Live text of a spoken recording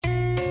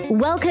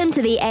Welcome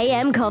to the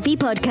AM Coffee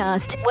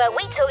Podcast, where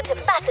we talk to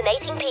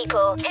fascinating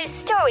people whose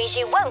stories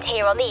you won't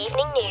hear on the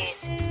evening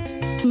news.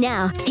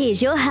 Now,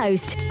 here's your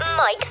host,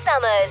 Mike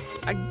Summers.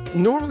 I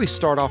normally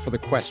start off with a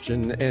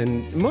question,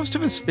 and most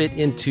of us fit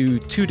into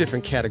two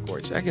different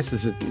categories. I guess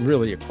this isn't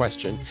really a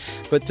question,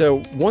 but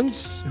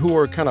ones who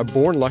are kind of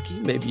born lucky.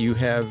 Maybe you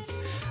have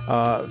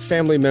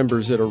family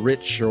members that are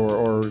rich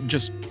or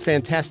just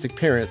fantastic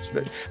parents,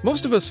 but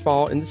most of us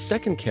fall in the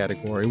second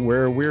category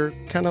where we're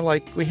kind of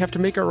like we have to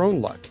make our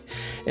own luck.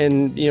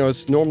 And,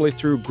 it's normally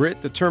through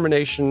grit,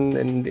 determination,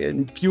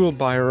 and fueled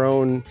by our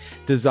own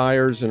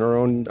desires and our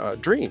own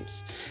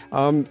dreams.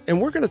 And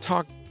we're going to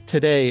talk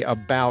today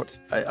about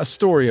a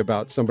story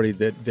about somebody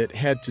that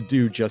had to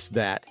do just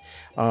that.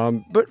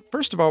 But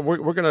first of all, we're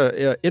going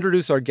to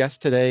introduce our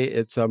guest today.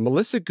 It's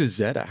Melissa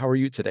Guzetta. How are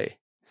you today?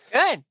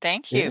 Good.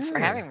 Thank you for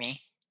having me.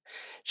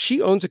 She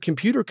owns a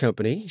computer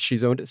company.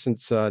 She's owned it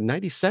since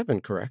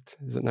 97, correct?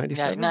 Is it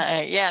 97?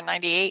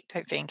 98,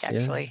 I think,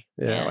 actually.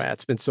 Yeah. Well,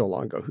 it's been so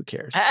long ago. Who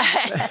cares?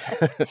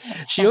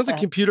 She owns a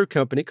computer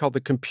company called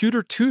The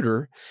Computer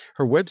Tutor.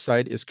 Her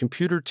website is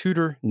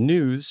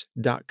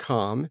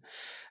computertutornews.com.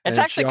 It's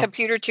actually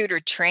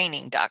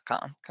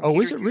computertutortraining.com.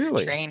 Oh, is it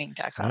really?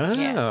 Training.com. Oh,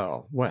 yeah.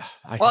 Well,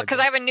 because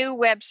I have a new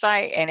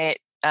website and it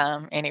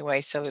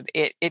anyway, so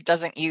it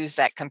doesn't use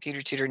that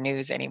Computer Tutor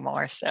News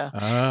anymore. So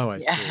I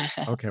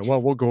see. Okay, well,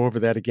 we'll go over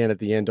that again at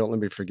the end. Don't let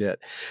me forget.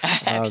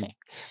 Okay.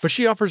 But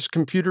she offers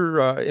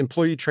computer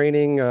employee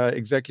training,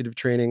 executive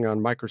training on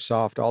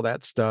Microsoft, all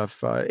that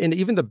stuff, and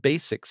even the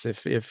basics.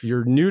 If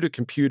you're new to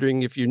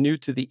computing, if you're new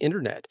to the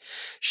internet,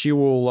 she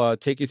will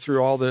take you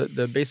through all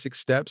the basic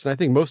steps. And I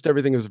think most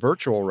everything is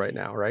virtual right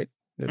now, right?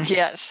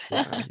 Yes.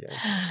 Yeah.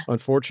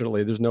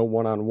 Unfortunately, there's no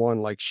one-on-one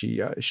like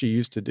she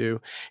used to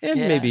do. And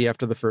maybe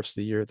after the first of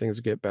the year, things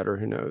get better.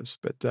 Who knows?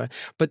 But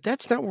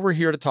that's not what we're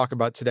here to talk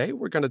about today.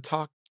 We're going to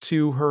talk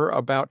to her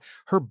about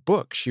her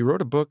book. She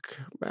wrote a book.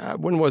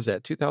 When was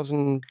that?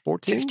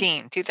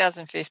 2014?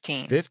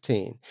 2015.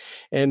 15.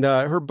 And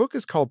her book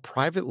is called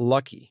Private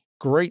Lucky.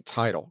 Great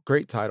title.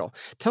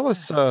 Tell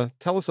us a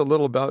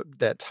little about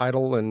that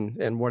title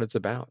and what it's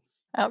about.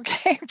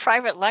 Okay.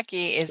 Private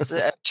Lucky is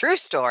the true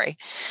story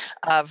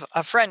of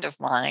a friend of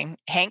mine,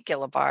 Hank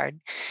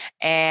Gillibard.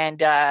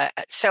 And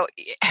so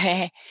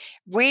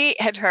we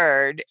had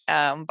heard,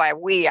 by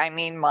we, I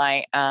mean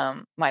my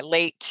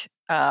late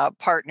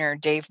partner,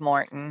 Dave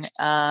Morton.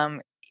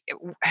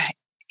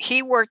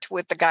 He worked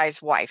with the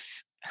guy's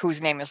wife, whose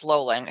name is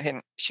Lola,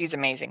 and she's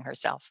amazing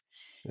herself.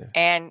 Yeah.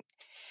 And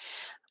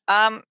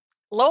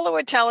Lola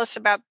would tell us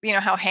about,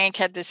 how Hank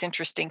had this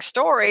interesting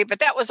story, but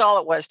that was all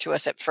it was to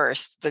us at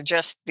first.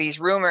 Just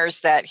these rumors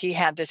that he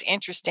had this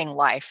interesting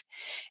life.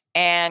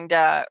 And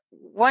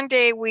one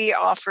day we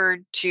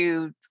offered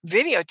to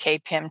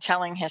videotape him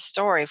telling his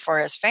story for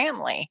his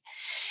family.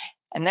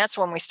 And that's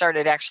when we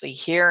started actually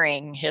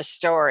hearing his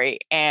story.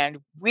 And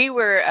we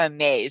were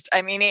amazed.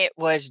 I mean, it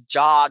was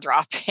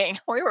jaw-dropping.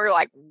 We were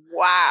like,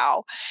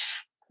 wow,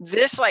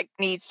 this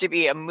needs to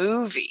be a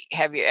movie.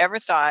 Have you ever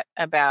thought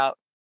about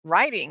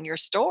writing your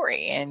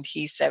story? And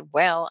he said,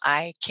 well,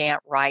 I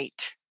can't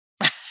write.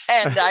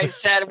 And I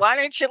said, why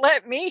don't you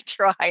let me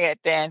try it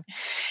then?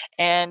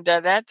 And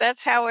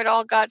that's how it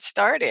all got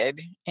started.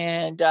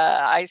 And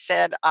I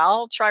said,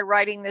 I'll try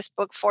writing this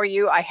book for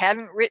you. I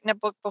hadn't written a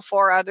book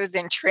before other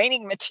than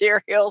training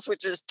materials,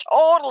 which is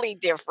totally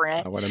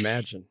different. I would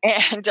imagine.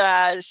 And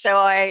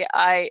so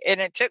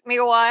and it took me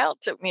a while.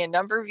 It took me a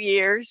number of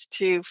years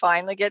to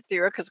finally get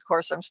through it because, of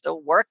course, I'm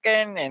still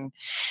working and,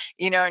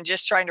 and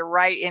just trying to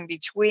write in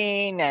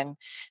between and,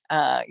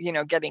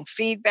 getting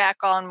feedback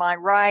on my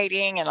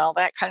writing and all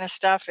that kind of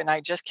stuff. And I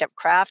just kept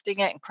crafting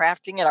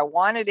it. I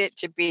wanted it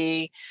to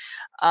be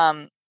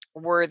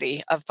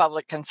worthy of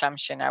public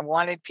consumption. I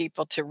wanted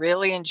people to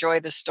really enjoy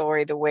the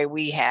story the way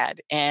we had.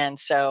 And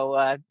so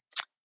I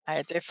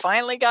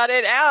finally got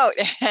it out,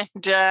 and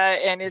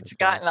it's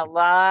gotten a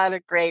lot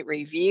of great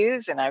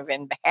reviews, and I've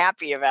been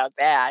happy about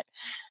that.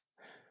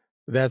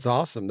 That's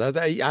awesome.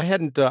 I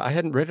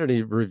hadn't read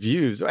any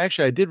reviews.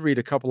 Actually, I did read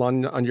a couple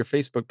on your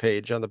Facebook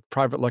page, on the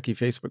Private Lucky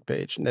Facebook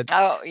page. And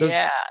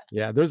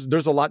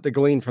there's a lot to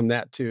glean from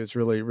that too. It's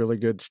really, really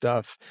good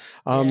stuff.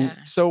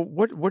 So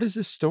what is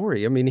this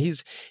story? I mean,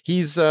 he's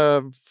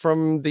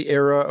from the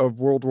era of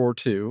World War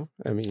II.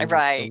 I mean,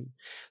 right.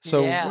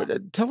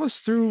 Tell us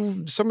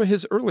through some of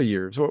his early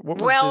years. So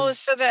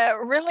the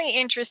really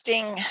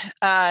interesting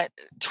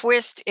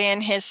twist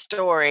in his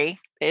story,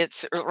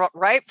 it's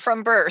right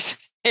from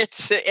birth.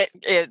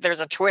 There's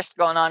a twist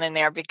going on in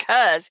there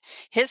because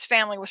his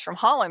family was from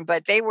Holland,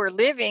 but they were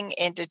living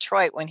in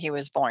Detroit when he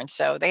was born.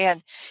 So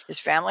his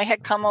family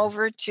had come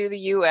over to the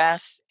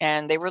U.S.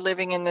 and they were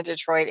living in the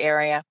Detroit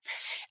area.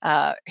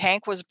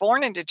 Hank was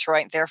born in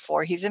Detroit,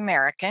 therefore he's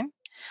American.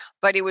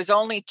 But he was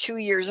only 2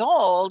 years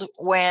old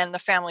when the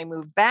family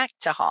moved back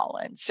to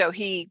Holland. So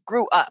he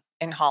grew up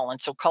in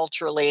Holland. So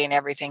culturally and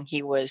everything,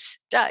 he was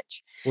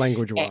Dutch.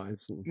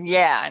 Language-wise.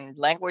 And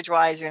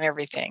language-wise and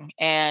everything.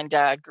 And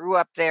grew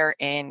up there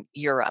in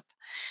Europe.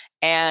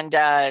 And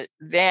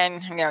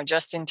then,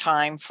 just in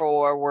time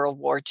for World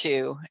War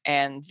II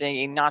and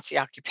the Nazi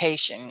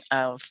occupation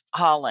of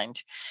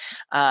Holland,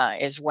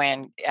 is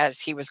when,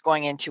 as he was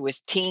going into his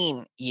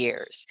teen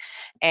years.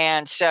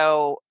 And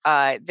so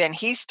then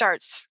he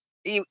starts,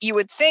 you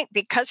would think,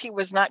 because he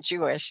was not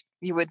Jewish,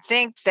 you would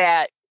think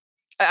that,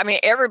 I mean,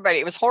 everybody,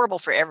 it was horrible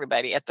for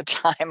everybody at the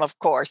time, of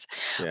course.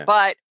 Yeah.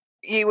 But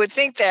you would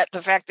think that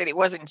the fact that he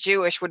wasn't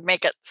Jewish would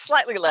make it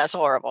slightly less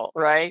horrible,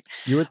 right?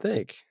 You would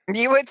think.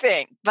 You would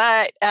think.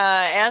 But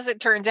as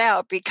it turns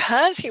out,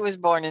 because he was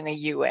born in the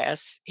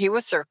U.S., he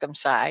was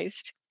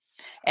circumcised.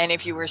 And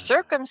if you were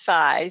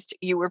circumcised,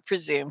 you were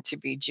presumed to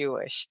be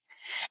Jewish.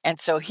 And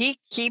so he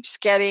keeps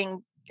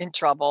getting in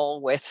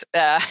trouble with,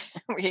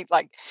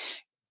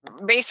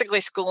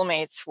 basically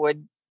schoolmates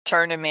would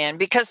turn him in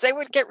because they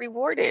would get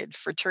rewarded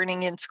for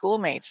turning in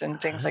schoolmates and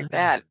things like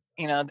that,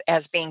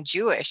 as being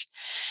Jewish.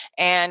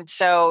 And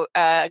so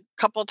a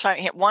couple of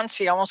times, once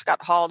he almost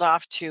got hauled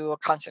off to a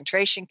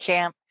concentration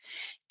camp.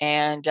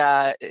 And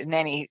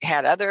then he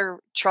had other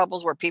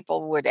troubles where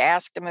people would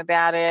ask him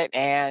about it.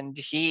 And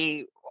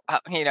he,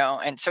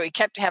 and so he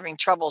kept having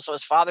trouble. So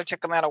his father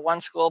took him out of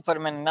one school, put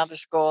him in another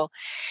school.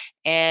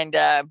 And,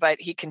 but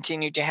he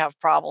continued to have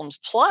problems.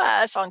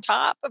 Plus, on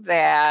top of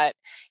that,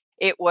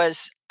 it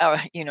was,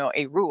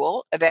 a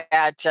rule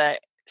that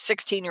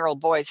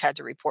 16-year-old boys had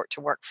to report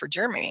to work for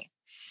Germany.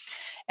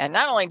 And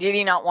not only did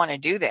he not want to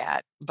do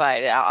that,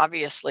 but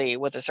obviously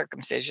with a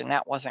circumcision,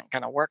 that wasn't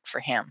going to work for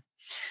him.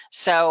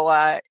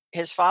 So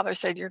his father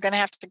said, "You're going to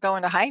have to go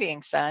into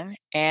hiding, son."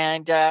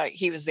 And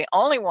he was the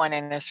only one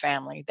in this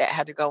family that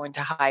had to go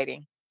into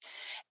hiding.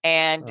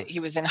 And he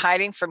was in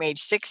hiding from age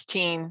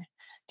 16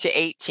 to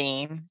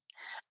 18.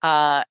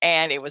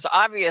 And it was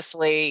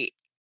obviously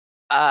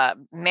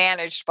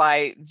managed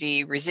by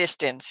the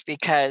resistance,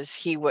 because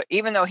he would,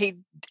 even though he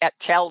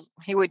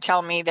would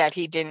tell me that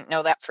he didn't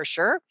know that for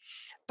sure.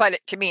 But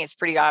to me, it's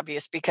pretty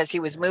obvious because he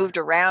was moved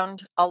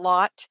around a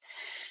lot.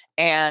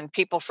 And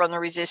people from the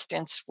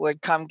resistance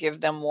would come give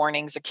them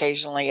warnings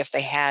occasionally if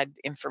they had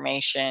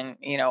information,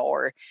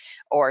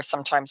 or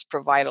sometimes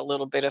provide a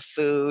little bit of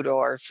food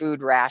or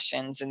food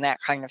rations and that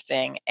kind of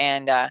thing.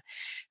 And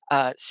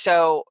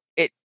so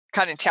it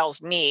kind of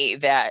tells me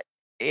that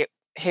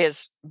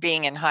his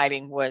being in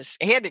hiding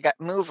he had to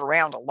move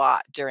around a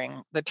lot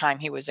during the time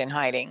he was in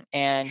hiding.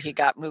 And he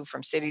got moved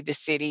from city to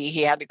city.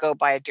 He had to go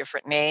by a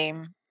different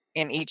name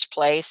in each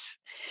place.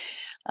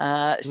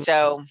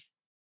 So...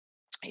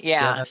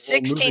 Yeah,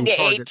 16 to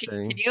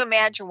 18. Can you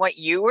imagine what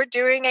you were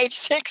doing age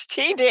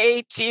 16 to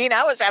 18?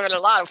 I was having a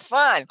lot of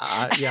fun.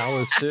 Yeah, I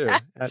was too.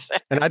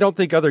 And I don't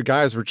think other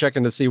guys were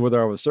checking to see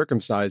whether I was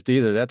circurcised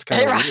either. That's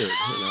kind of weird.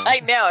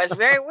 I know, it's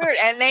very weird.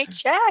 And they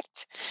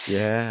checked.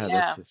 Yeah,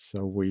 that's just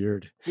so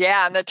weird.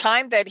 Yeah, and the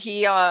time that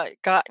he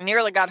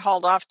nearly got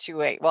hauled off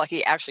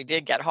he actually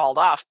did get hauled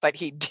off, but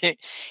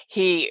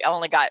he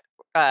only got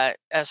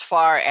as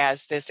far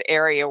as this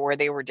area where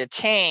they were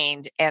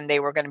detained, and they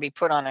were going to be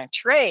put on a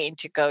train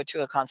to go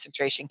to a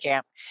concentration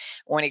camp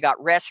when he got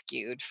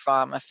rescued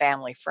from a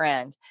family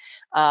friend.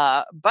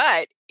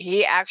 But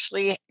he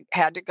actually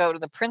had to go to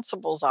the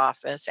principal's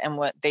office, and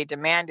what they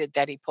demanded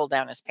that he pull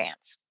down his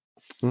pants.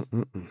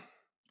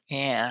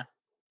 Yeah.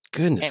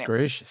 Goodness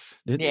gracious.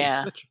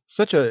 It's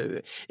such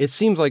a, it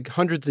seems like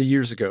hundreds of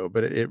years ago,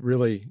 but it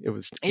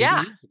was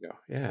years ago.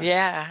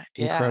 Yeah.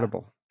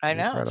 Incredible. I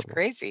know. It's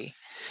crazy.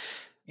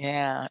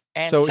 Yeah.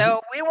 And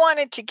so we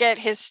wanted to get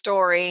his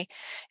story.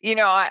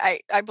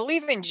 I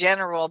believe in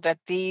general that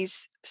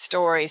these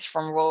stories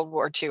from World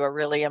War II are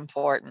really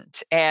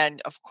important. And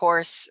of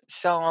course,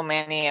 so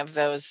many of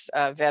those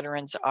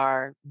veterans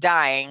are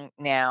dying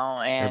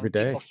now, and every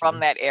day. People from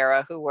that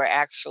era who were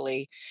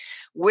actually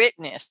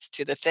witness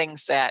to the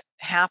things that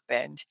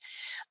happened,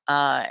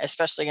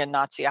 especially in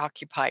Nazi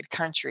occupied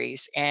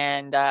countries.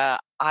 And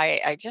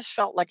I just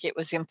felt like it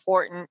was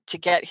important to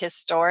get his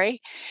story.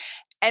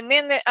 And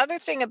then the other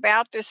thing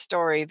about this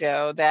story,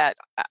 though, that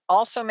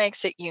also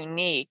makes it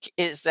unique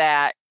is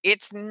that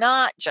it's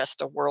not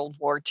just a World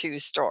War II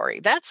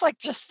story. That's like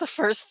just the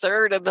first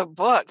third of the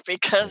book,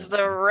 because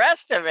the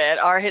rest of it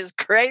are his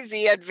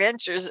crazy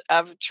adventures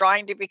of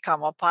trying to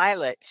become a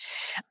pilot.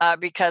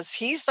 Because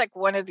he's like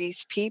one of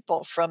these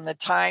people from the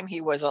time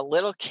he was a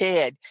little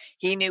kid,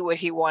 he knew what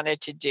he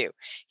wanted to do.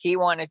 He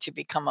wanted to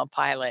become a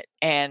pilot,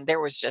 and there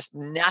was just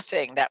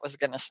nothing that was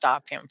going to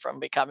stop him from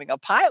becoming a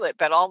pilot.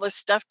 But all this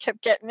stuff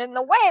kept getting in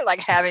the way, like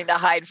having to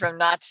hide from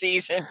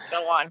Nazis and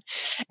so on.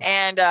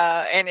 And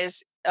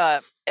his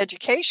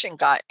education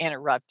got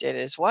interrupted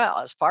as well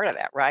as part of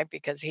that, right?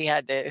 Because he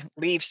had to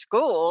leave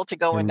school to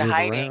go into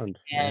hiding.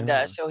 And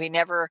so he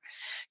never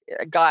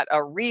got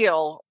a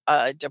real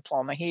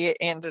diploma. He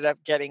ended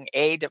up getting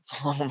a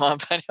diploma,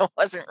 but it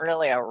wasn't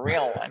really a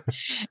real one.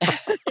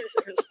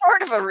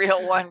 Sort of a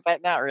real one,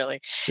 but not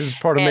really. This is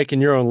part of making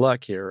your own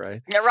luck here,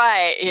 right?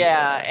 Right.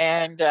 Yeah.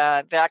 And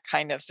that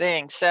kind of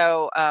thing.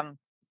 So,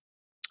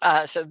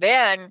 so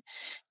then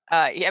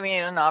I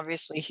mean, and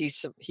obviously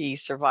he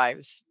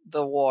survives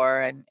the war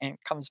and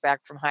comes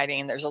back from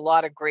hiding. And there's a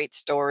lot of great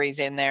stories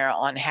in there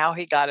on how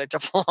he got a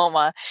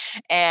diploma,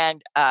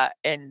 and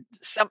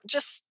some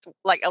just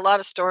like a lot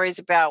of stories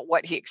about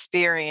what he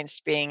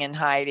experienced being in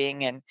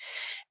hiding. And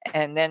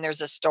then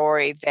there's a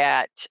story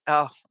that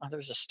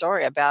there's a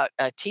story about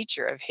a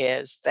teacher of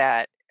his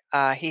that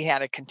he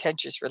had a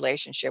contentious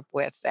relationship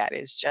with. That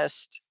is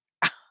just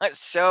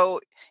so.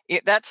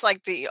 That's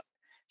like the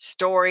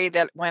story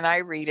that when I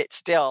read it,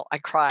 still I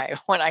cry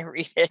when I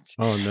read it.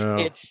 Oh no.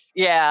 It's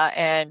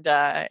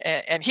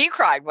and he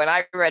cried when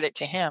I read it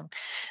to him.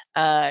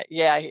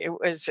 Yeah, it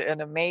was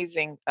an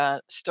amazing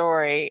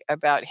story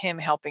about him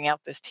helping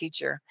out this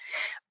teacher.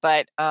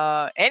 But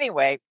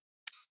anyway,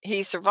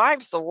 he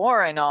survives the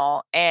war and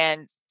all,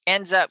 and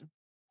ends up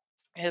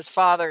his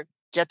father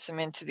gets him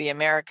into the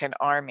American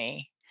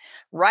Army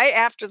right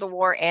after the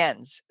war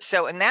ends.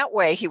 So in that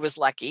way, he was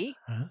lucky,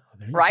 Oh,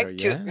 there you go. right?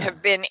 To Yeah.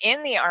 have been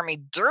in the army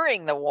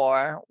during the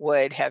war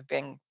would have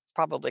been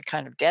probably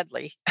kind of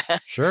deadly.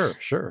 Sure,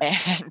 sure.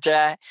 And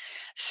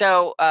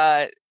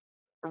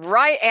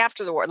right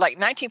after the war, like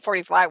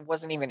 1945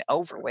 wasn't even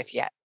over with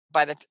yet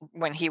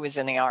when he was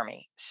in the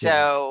army. Yeah.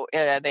 So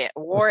the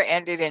war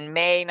ended in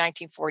May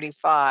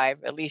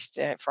 1945, at least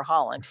for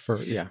Holland.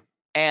 Yeah.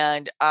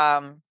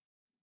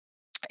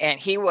 And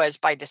he was,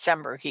 by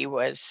December, he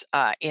was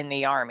in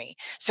the army.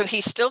 So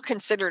he's still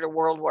considered a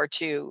World War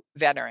II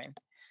veteran.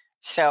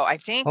 So I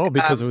think, Oh,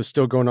 because it was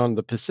still going on in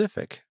the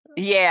Pacific.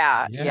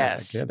 yeah, Yeah, I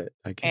yes. get it.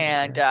 I get it.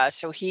 And Yeah.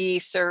 so he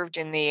served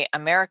in the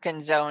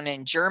American zone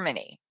in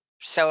Germany.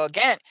 So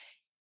again,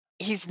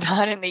 he's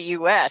not in the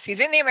US. He's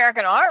in the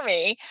American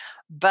Army,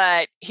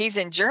 but he's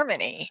in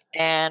Germany.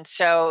 And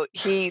so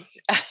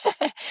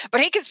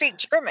but he can speak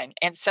German.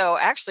 And so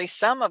actually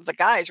some of the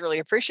guys really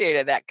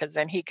appreciated that because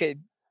then he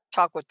could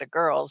talk with the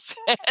girls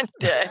and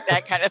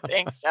that kind of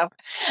thing. So,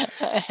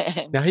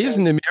 Now and he was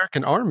so in the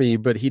American Army,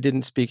 but he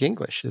didn't speak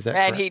English. Is that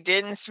and correct? he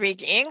didn't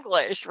speak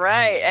English, Oh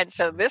right? my And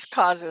so this gosh.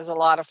 causes a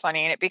lot of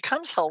funny, and it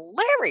becomes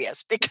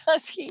hilarious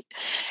because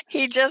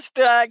he just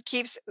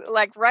keeps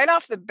like right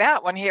off the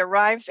bat when he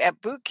arrives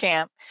at boot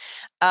camp.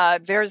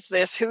 There's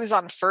this who's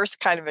on first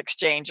kind of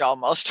exchange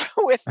almost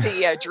with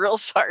the drill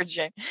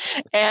sergeant,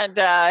 and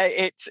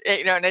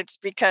and it's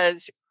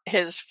because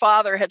his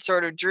father had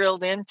sort of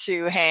drilled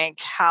into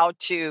Hank how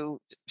to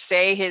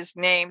say his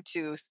name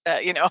to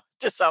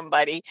to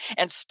somebody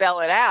and spell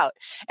it out,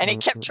 and he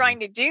kept Mm-mm. trying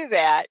to do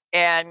that,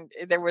 and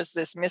there was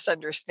this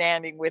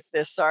misunderstanding with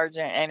this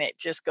sergeant, and it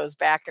just goes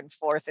back and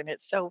forth, and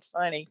it's so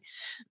funny.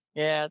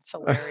 Yeah, it's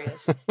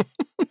hilarious.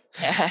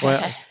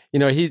 Well,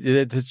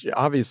 it's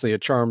obviously a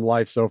charmed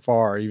life so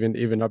far,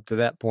 even up to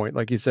that point.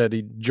 Like you said,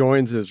 he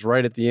joins us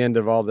right at the end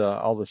of all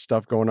the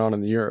stuff going on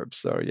in Europe.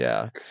 So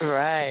yeah,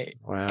 Right.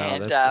 wow,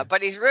 And that's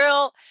but he's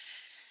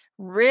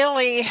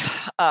really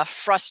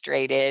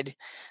frustrated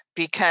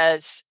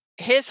because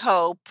his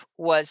hope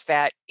was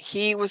that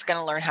he was going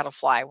to learn how to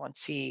fly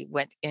once he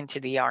went into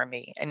the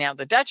army. And now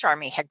the Dutch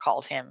army had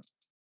called him,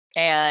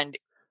 and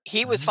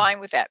he was oh, fine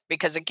with that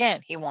because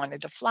again, he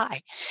wanted to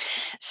fly.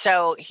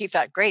 So he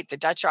thought, great, the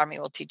Dutch army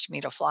will teach me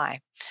to fly.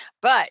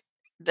 But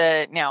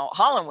now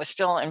Holland was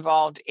still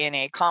involved in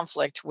a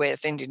conflict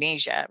with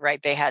Indonesia,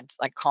 right? They had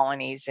like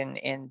colonies in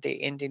the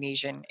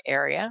Indonesian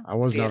area I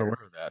was not theater.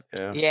 aware of that.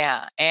 Yeah.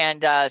 Yeah,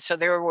 and so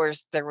there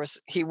was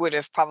he would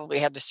have probably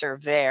had to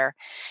serve there,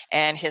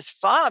 and his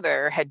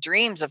father had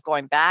dreams of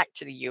going back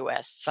to the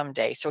U.S.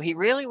 someday. So he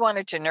really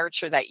wanted to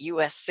nurture that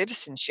U.S.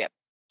 citizenship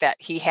that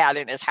he had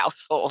in his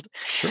household,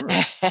 Sure.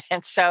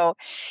 and so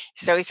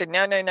he said,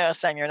 "No, no, no,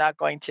 son, you're not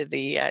going to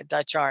the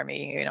Dutch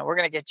army. We're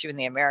going to get you in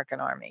the American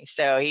army."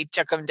 So he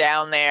took him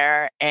down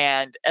there,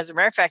 and as a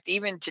matter of fact,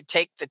 even to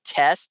take the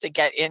test to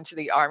get into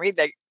the army,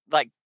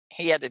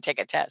 he had to take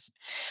a test.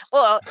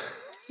 Well,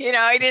 he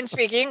didn't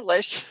speak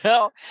English,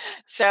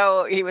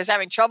 so he was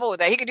having trouble with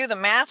that. He could do the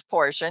math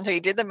portion, so he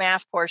did the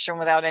math portion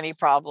without any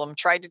problem.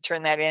 Tried to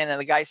turn that in, and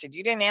the guy said,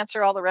 "You didn't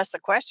answer all the rest of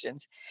the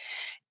questions."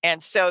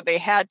 And so they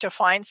had to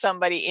find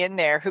somebody in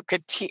there who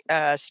could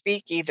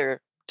speak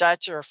either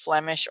Dutch or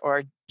Flemish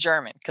or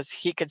German because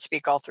he could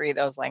speak all three of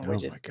those Oh my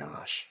languages.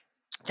 gosh.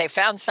 They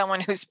found someone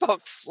who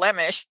spoke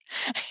Flemish.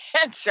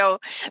 And so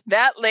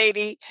that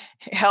lady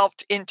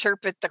helped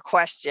interpret the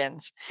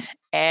questions.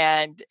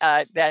 And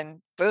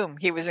then, boom,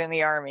 he was in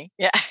the army.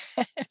 Yeah.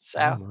 Oh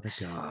So, my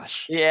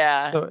gosh.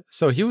 yeah.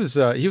 So he was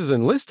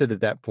enlisted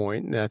at that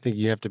point, and I think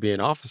you have to be an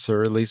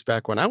officer. At least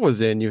back when I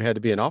was in, you had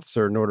to be an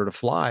officer in order to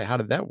fly. How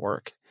did that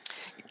work?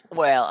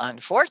 Well,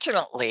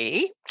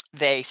 unfortunately,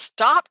 they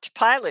stopped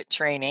pilot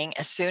training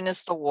as soon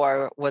as the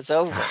war was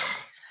over.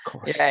 Of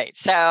course. Right.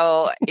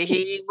 So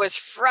he was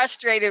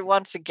frustrated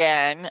once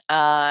again.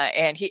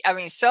 And I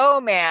mean, so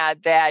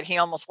mad that he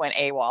almost went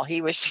AWOL.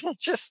 He was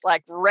just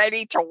like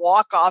ready to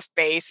walk off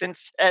base and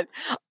said,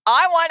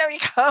 I want to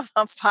become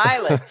a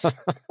pilot.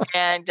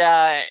 And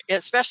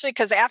especially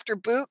because after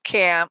boot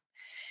camp,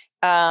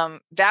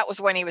 that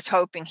was when he was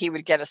hoping he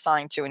would get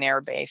assigned to an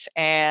air base.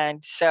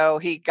 And so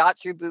he got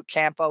through boot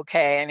camp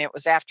okay. And it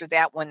was after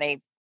that when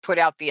they put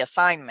out the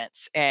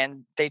assignments,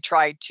 and they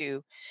tried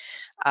to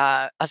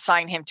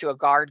assign him to a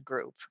guard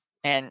group,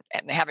 and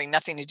having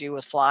nothing to do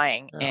with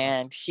flying. Oh.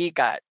 And he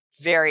got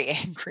very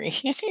angry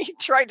and he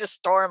tried to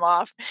storm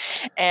off.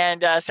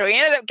 And so he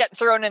ended up getting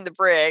thrown in the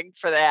brig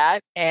for that.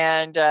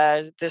 And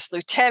this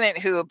lieutenant,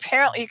 who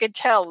apparently you could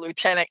tell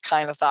lieutenant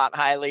kind of thought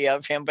highly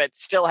of him, but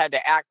still had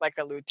to act like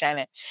a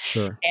lieutenant.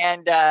 Sure.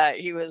 And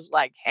he was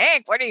like,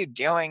 Hank, what are you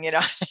doing?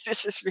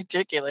 This is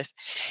ridiculous.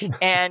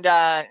 And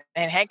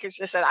Hank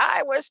just said,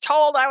 I was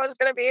told I was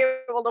going to be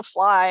able to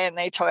fly. And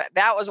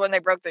that was when they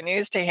broke the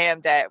news to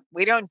him that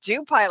we don't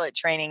do pilot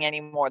training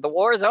anymore. The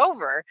war is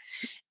over.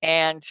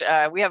 And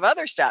we have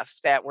other stuff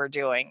that we're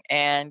doing.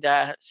 And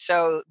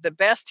so the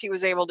best he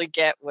was able to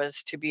get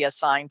was to be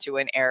assigned to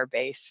an air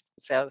base.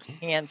 So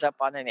he ends up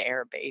on an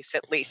air base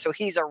at least. So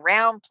he's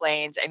around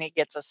planes, and he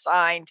gets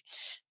assigned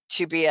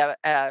to be a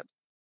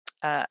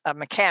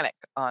mechanic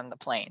on the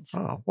planes.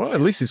 Oh, well,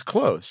 at least he's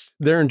close.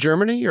 They're in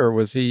Germany, or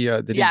was he?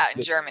 In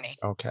Germany.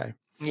 Okay.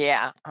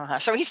 Yeah.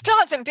 So he still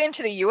hasn't been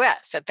to the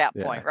U.S. at that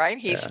point, right?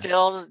 He's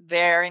still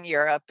there in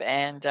Europe.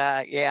 And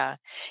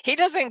he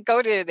doesn't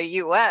go to the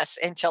U.S.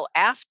 until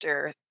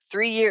after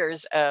 3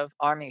 years of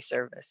Army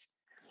service.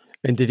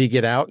 And did he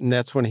get out? And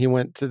that's when he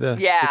went to the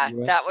US?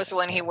 That was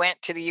when he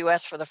went to the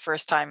U.S. for the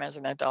first time as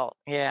an adult.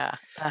 Yeah.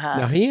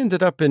 Now, he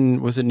ended up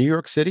was it New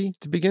York City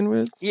to begin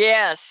with?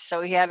 Yes.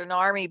 So he had an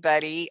Army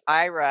buddy,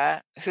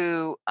 Ira,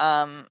 who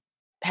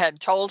had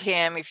told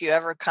him, if you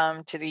ever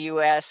come to the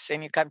U.S.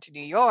 and you come to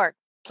New York,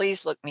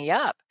 please look me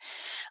up.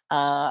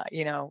 But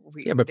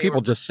people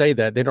just say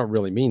that. They don't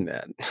really mean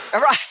that.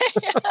 Right.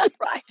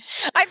 Right.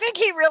 I think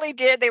he really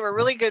did. They were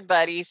really good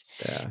buddies.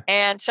 Yeah.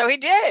 And so he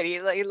did.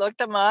 He looked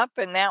them up,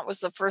 and that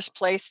was the first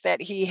place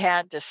that he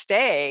had to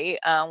stay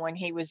when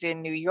he was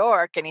in New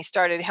York. And he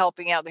started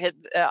helping out.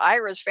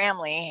 Ira's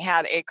family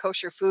had a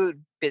kosher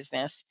food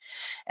business,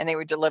 and they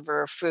would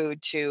deliver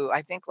food to,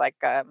 I think, like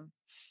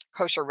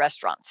kosher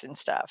restaurants and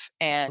stuff.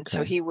 And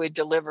so he would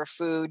deliver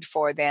food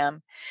for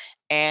them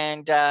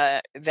and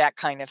that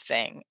kind of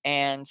thing.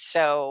 And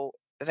so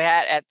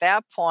that at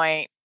that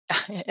point,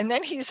 and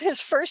then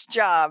his first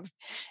job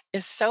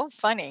is so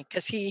funny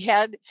because he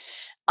had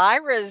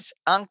Ira's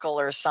uncle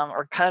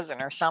or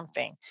cousin or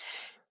something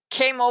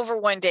came over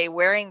one day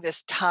wearing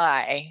this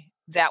tie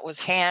that was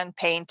hand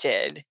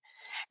painted.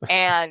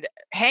 And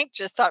Hank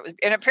just thought it was,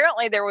 and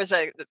apparently there was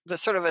the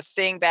sort of a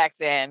thing back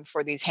then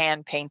for these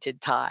hand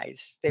painted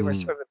ties. They were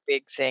sort of a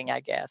big thing,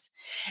 I guess.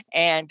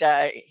 And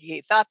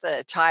he thought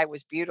the tie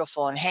was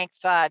beautiful. And Hank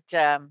thought,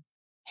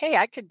 hey,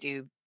 I could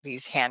do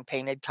these hand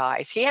painted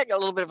ties. He had a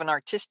little bit of an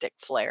artistic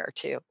flair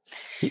too.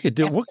 He could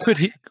do. What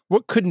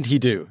couldn't he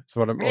do? That's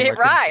what I'm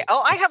right.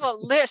 Oh, I have a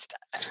list.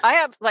 I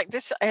have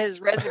his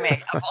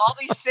resume of all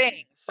these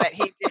things that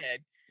he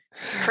did.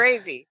 It's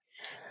crazy.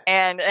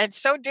 And it's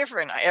so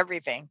different,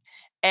 everything.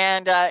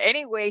 And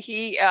anyway,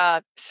 he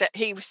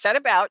set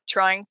about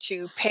trying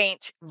to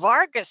paint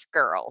Vargas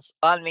girls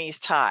on these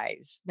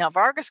ties. Now,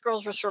 Vargas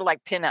girls were sort of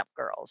like pinup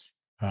girls.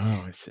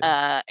 Oh, I see.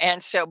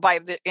 And so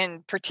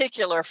in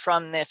particular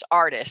from this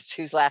artist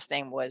whose last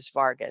name was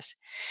Vargas.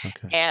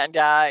 Okay.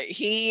 And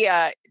he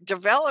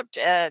developed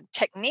a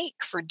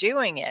technique for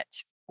doing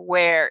it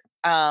where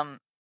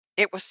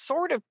it was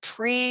sort of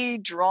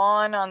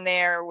pre-drawn on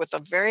there with a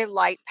very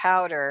light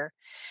powder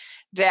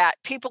that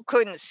people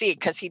couldn't see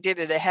because he did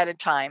it ahead of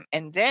time.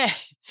 And then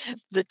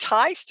the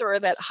tie store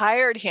that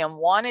hired him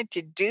wanted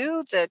to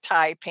do the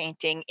tie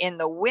painting in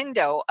the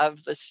window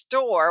of the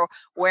store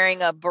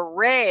wearing a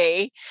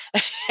beret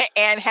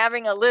and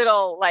having a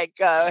little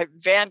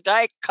Van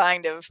Dyke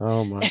kind of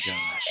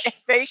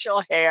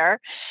facial hair.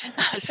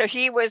 So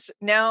he was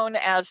known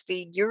as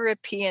the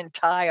European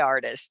tie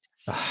artist.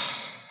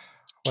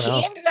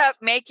 Well, he ended up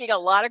making a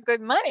lot of good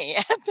money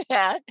at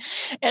that.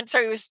 And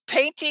so he was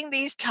painting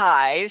these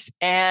ties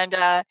and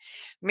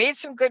made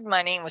some good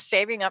money and was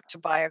saving up to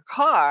buy a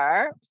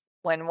car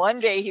when one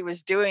day he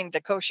was doing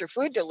the kosher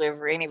food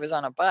delivery and he was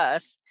on a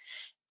bus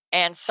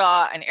and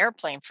saw an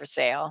airplane for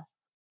sale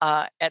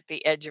at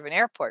the edge of an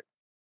airport.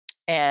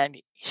 And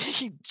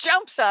he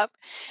jumps up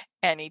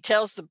and he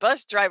tells the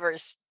bus driver,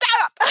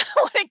 stop, I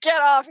want to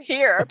get off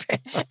here.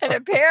 And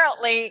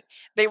apparently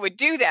they would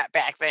do that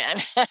back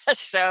then.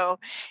 So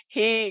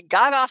he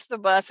got off the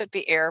bus at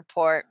the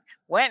airport,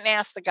 went and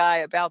asked the guy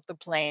about the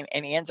plane,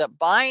 and he ends up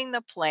buying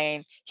the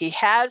plane. He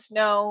has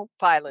no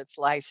pilot's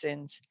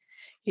license.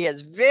 He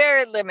has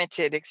very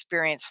limited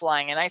experience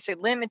flying. And I say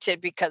limited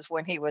because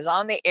when he was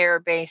on the air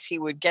base, he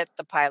would get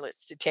the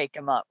pilots to take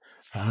him up.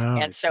 Oh,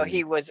 and so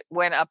he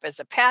went up as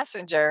a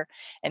passenger,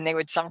 and they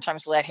would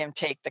sometimes let him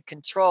take the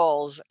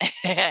controls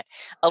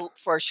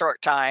for a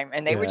short time.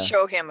 And they would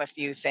show him a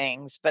few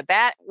things. But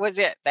that was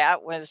it.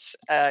 That was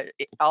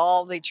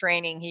all the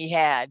training he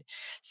had.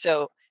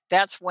 So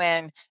that's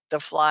when the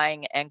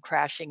flying and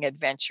crashing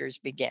adventures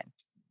begin.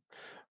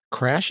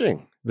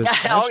 Crashing?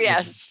 Oh,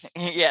 yes.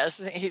 Yes.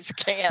 He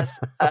has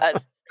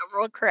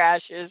several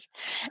crashes.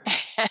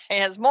 He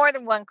has more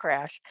than one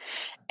crash.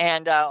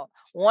 And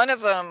one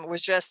of them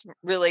was just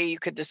really, you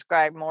could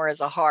describe more as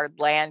a hard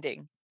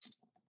landing.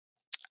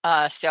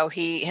 So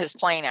his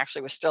plane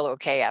actually was still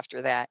okay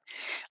after that.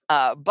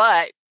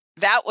 But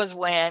that was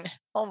when,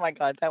 oh my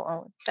God,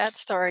 that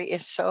story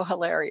is so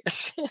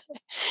hilarious.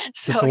 This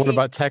So the one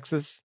about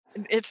Texas?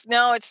 it's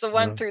the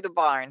one No. through the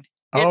barn.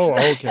 Oh,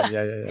 okay.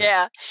 Yeah.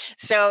 Yeah.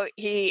 So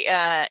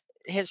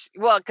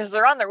because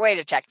they're on their way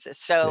to Texas.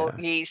 So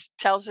Yeah. he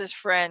tells his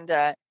friend,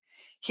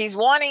 he's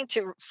wanting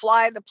to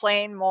fly the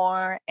plane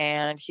more.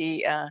 And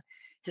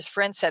his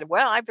friend said,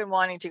 well, I've been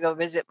wanting to go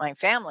visit my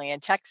family in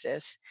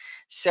Texas.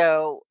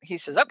 So he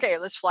says, okay,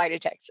 let's fly to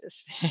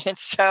Texas. And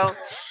so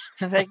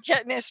they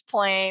get in his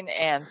plane.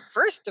 And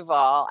first of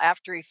all,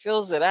 after he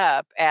fills it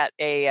up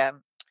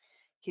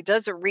he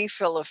does a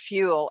refill of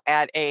fuel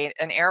at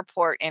an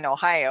airport in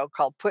Ohio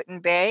called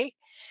Put-in-Bay,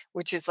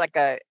 which is like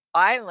a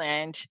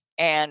island,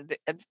 and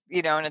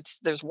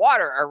there's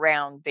water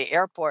around the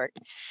airport.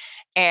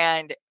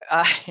 And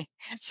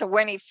so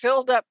when he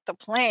filled up the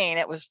plane,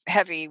 it was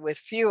heavy with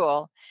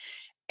fuel,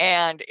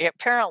 and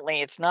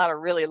apparently it's not a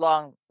really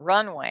long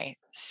runway.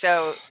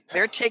 So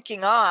they're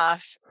taking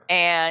off,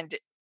 and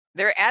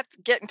they're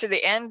getting to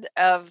the end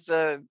of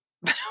the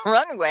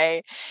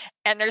runway,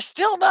 and they're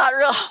still not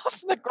real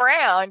off the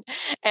ground,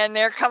 and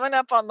they're coming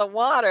up on the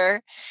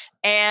water,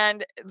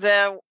 and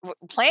the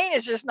plane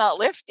is just not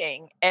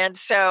lifting. And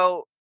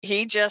so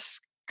he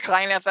just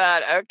kind of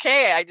thought,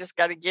 okay, I just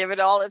got to give it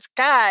all it's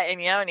got.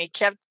 And he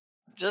kept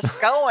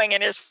just going,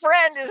 and his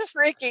friend is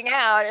freaking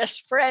out. His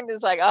friend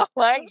is like, oh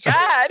my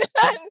God.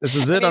 This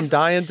is it. I'm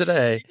dying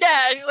today.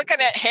 Yeah, he's looking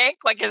at Hank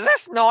like, is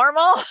this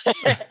normal?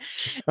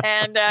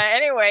 And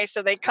anyway,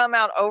 so they come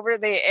out over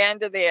the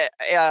end of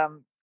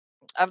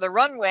the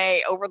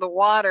runway over the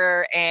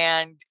water,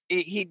 and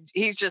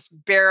he's just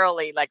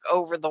barely like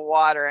over the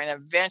water, and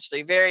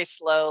eventually, very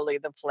slowly,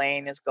 the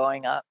plane is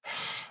going up.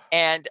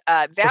 And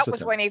that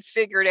was when he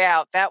figured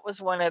out, that was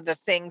one of the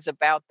things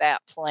about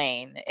that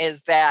plane,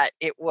 is that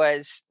it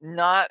was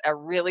not a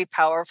really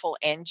powerful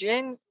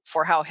engine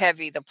for how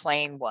heavy the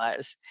plane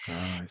was.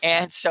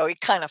 And so he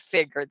kind of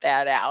figured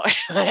that out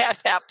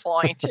at that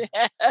point.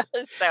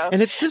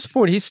 And at this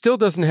point, he still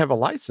doesn't have a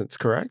license,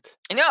 correct?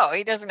 No,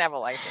 he doesn't have a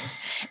license.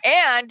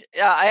 And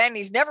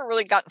he's never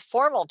really gotten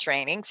formal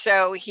training.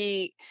 So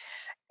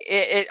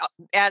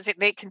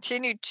they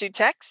continued to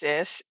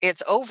Texas,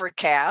 it's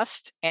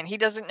overcast, and he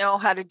doesn't know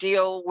how to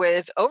deal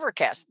with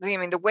overcast. I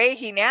mean, the way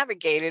he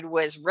navigated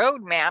was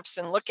road maps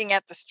and looking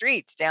at the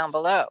streets down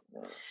below.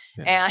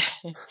 Yeah.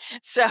 And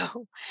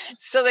so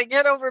they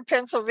get over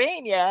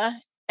Pennsylvania,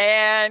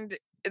 and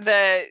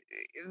the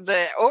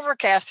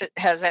overcast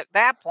has at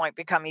that point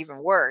become even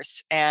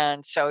worse.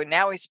 And so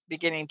now he's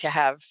beginning to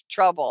have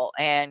trouble,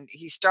 and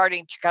he's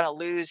starting to kind of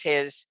lose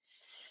his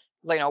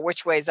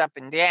which way's up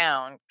and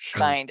down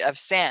kind of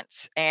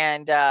sense.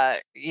 And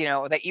that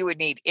you would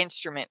need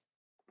instrument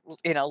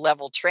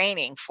level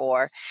training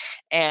for,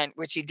 and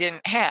which he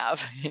didn't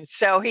have.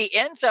 So he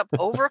ends up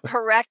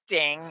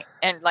overcorrecting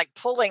and like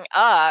pulling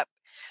up,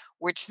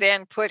 which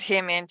then put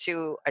him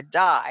into a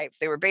dive.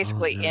 They were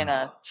basically in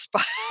a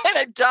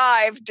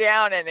dive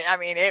down. And I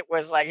mean, it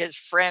was like his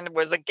friend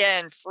was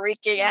again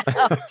freaking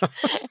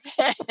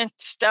out and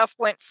stuff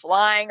went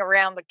flying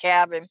around the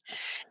cabin.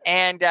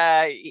 And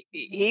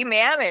he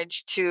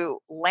managed to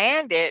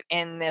land it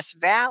in this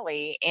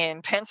valley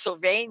in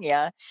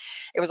Pennsylvania.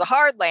 It was a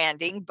hard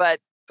landing,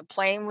 but the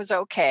plane was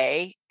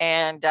okay.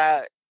 And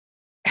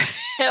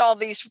all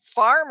these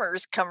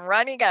farmers come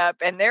running up,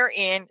 and they're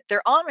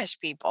Amish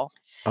people.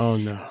 Oh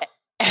no.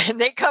 And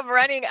they come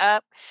running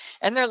up,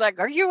 and they're like,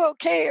 are you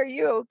okay? Are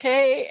you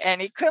okay?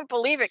 And he couldn't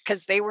believe it,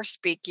 because they were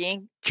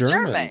speaking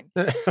German.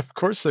 Of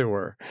course they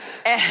were.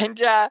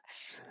 And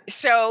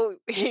so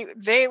he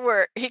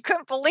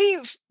couldn't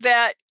believe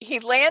that he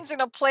lands in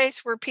a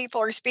place where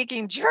people are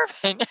speaking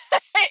German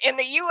in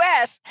the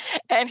US.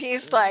 And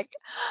he's like,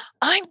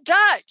 I'm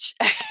Dutch.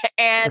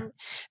 And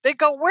they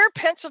go, we're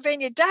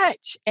Pennsylvania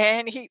Dutch.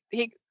 And he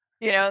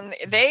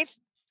they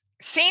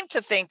seemed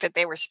to think that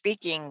they were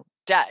speaking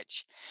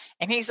Dutch.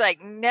 And he's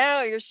like,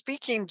 no, you're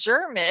speaking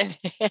German,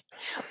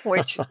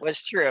 which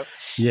was true.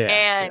 Yeah.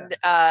 And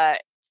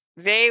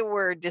they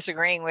were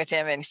disagreeing with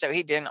him, and so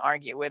he didn't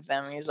argue with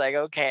them. He's like,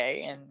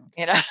 okay. And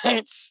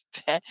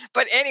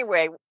but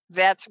anyway,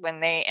 that's when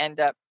they end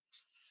up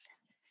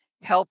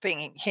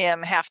helping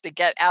him have to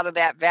get out of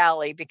that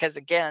valley, because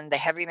again, the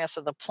heaviness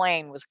of the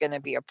plane was going to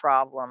be a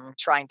problem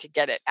trying to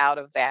get it out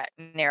of that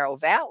narrow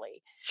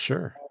valley.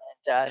 Sure.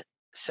 And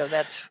so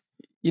that's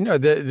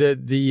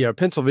the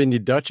Pennsylvania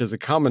Dutch is a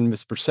common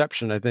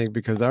misperception, I think,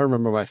 because I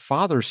remember my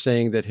father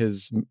saying that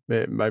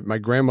my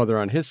grandmother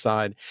on his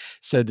side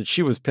said that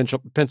she was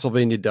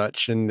Pennsylvania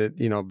Dutch, and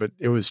that, but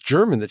it was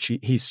German that she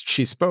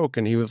spoke,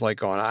 and he was like,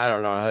 going, I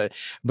don't know,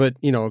 but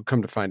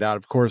come to find out,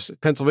 of course,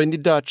 Pennsylvania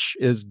Dutch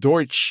is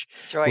Deutsch,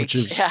 which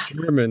is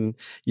German.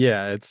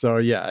 Yeah, it's so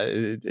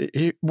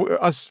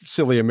us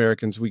silly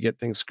Americans, we get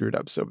things screwed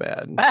up so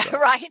bad.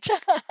 Right,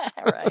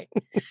 right.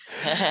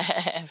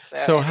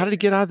 So how did he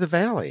get out of the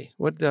valley? Valley?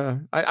 What? I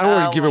don't want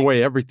Oh to give my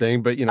away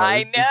everything, but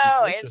I this is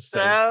know it's interesting.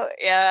 so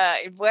yeah.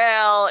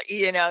 Well,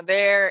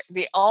 there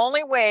the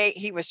only way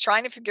he was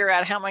trying to figure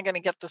out how am I going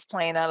to get this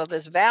plane out of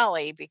this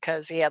valley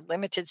because he had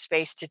limited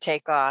space to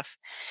take off,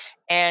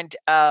 and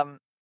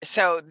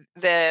so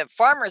the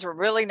farmers were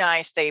really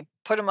nice. They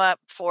put him up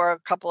for a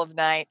couple of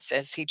nights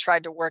as he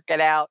tried to work it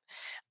out,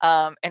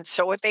 and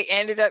so what they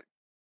ended up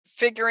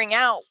figuring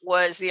out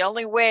was the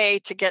only way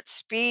to get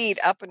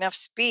enough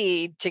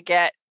speed to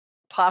get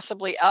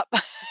possibly up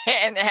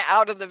and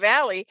out of the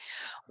valley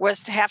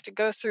was to have to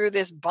go through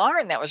this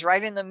barn that was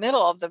right in the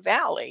middle of the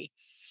valley.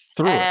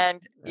 Through it.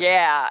 And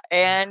Yeah.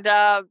 yeah,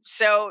 and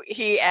so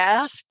he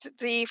asked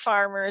the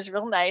farmers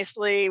real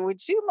nicely,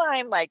 "Would you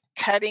mind like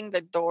cutting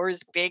the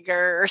doors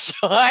bigger so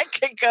I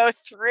could go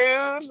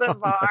through the Oh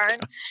my barn?"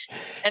 God.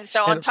 And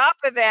so on And top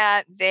of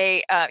that,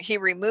 he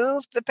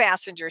removed the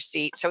passenger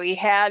seat. So he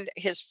had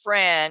his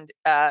friend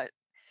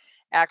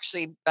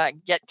actually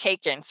get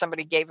taken.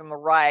 Somebody gave him a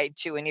ride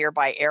to a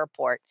nearby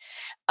airport.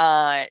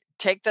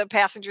 Take the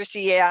passenger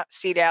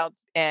seat out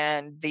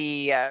and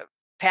the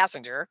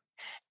passenger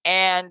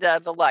and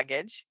the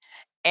luggage.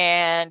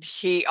 And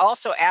he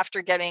also,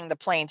 after getting the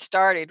plane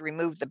started,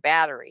 removed the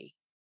battery.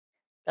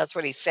 That's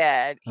what he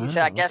said. He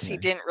said, I oh, guess he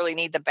okay. didn't really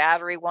need the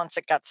battery once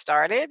it got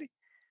started.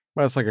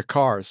 Well, it's like a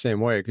car, same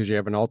way, because you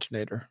have an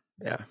alternator.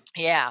 Yeah.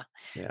 Yeah.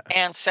 Yeah.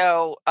 And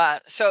so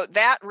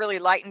that really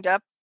lightened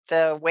up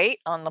the weight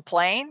on the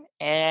plane.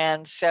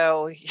 And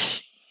so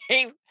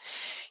he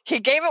he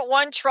gave it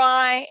one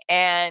try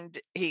and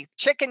he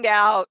chickened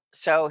out.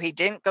 So he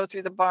didn't go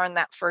through the barn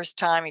that first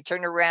time. He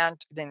turned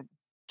around then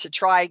to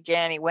try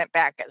again. He went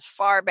back as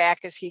far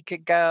back as he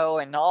could go,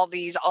 and all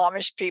these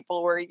Amish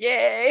people were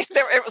yay!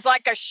 It was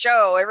like a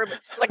show, everybody,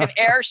 like an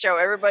air show.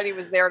 Everybody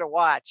was there to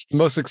watch.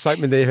 Most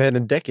excitement they've had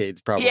in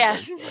decades, probably.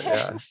 Yes.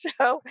 Yeah.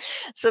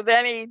 So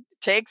then he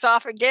takes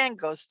off again,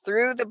 goes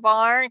through the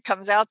barn,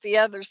 comes out the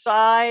other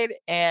side,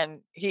 and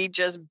he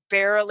just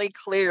barely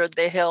cleared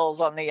the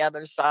hills on the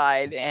other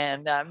side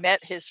and met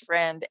his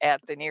friend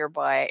at the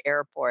nearby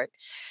airport.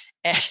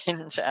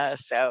 And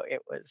so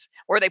it was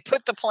where they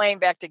put the plane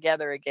back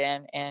together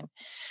again and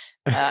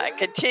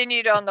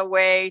continued on the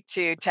way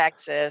to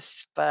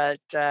Texas. But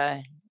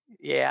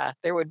yeah,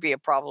 there would be a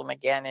problem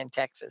again in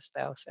Texas,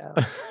 though. So.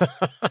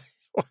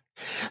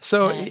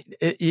 So,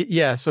 uh,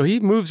 yeah, so he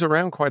moves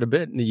around quite a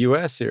bit in the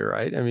US here,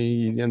 right? I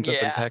mean, he ends up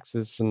in yeah.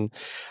 Texas and,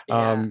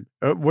 Yeah.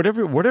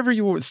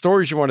 whatever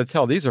stories you wanna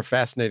tell, these are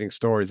fascinating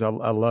stories. I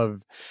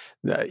love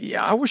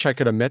yeah, I wish I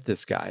could have met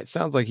this guy. It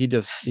sounds like he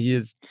is He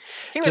was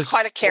just quite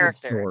a full of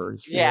character.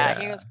 stories. Yeah,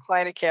 he Yeah. was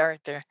quite a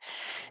character.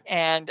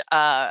 And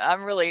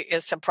I'm really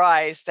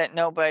surprised that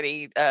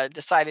nobody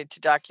decided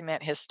to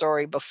document his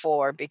story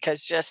before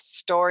because just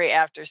story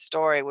after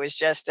story was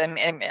just, I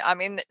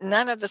mean,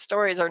 none of the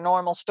stories are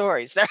normal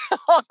stories. They're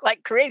all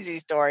like crazy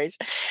stories.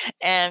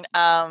 And,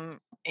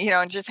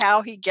 just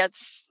how he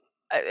gets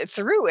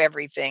through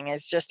everything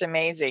is just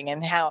amazing.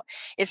 And how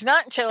it's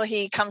not until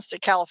he comes to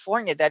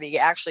California that he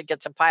actually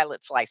gets a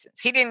pilot's license.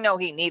 He didn't know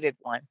he needed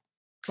one.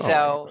 Oh,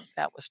 So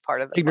that was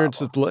part of the ignorance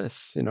problem.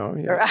 is bliss,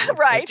 yeah,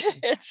 Right.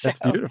 So, that's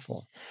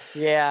beautiful.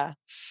 yeah.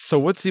 So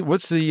what's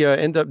he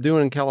end up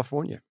doing in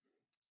California?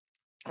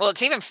 Well,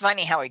 it's even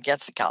funny how he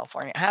gets to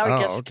California. How he Oh,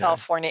 gets to okay.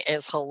 California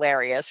is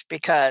hilarious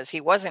because he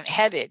wasn't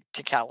headed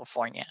to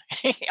California.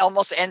 He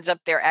almost ends up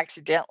there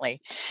accidentally.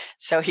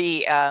 So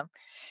he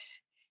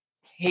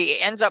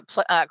ends up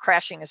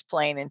crashing his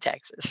plane in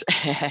Texas,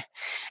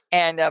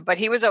 and but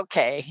he was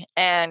okay,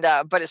 and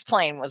but his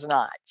plane was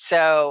not.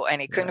 So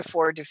and he couldn't Yeah.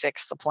 afford to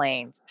fix the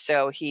plane.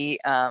 So he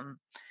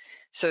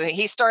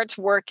starts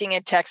working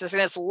in Texas,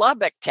 and it's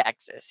Lubbock,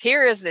 Texas.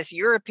 Here is this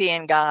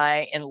European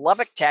guy in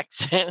Lubbock,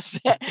 Texas,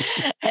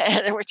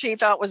 which he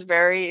thought was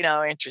very,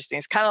 interesting.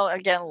 He's kind of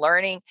again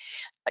learning,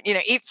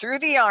 through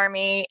the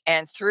army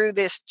and through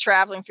this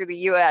traveling through the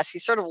U.S.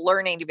 He's sort of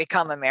learning to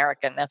become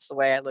American. That's the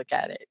way I look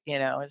at it.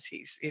 Is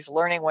he's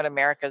learning what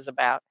America is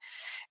about,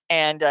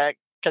 and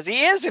because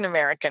he is an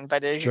American,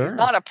 but he's Sure.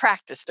 not a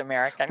practiced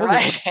American, Well,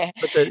 right?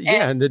 And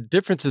and the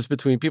differences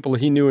between people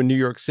he knew in New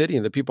York City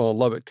and the people in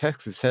Lubbock,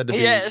 Texas had to be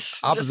yes,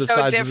 just opposite so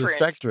sides of the different.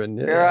 spectrum.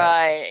 Yeah.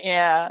 Right.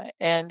 Yeah.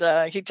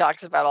 And he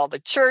talks about all the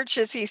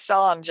churches he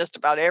saw on just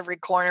about every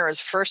corner, his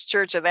first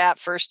church of that,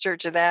 first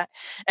church of that,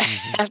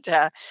 Mhm.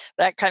 and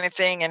that kind of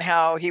thing. And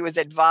how he was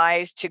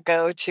advised to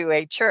go to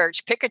a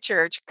church, pick a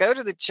church, go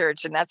to the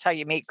church, and that's how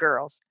you meet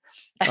girls.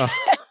 Oh.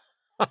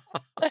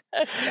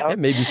 So, It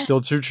may be still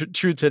true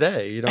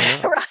today, you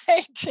don't know.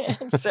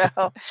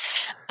 right.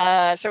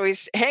 And so he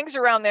hangs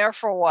around there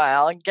for a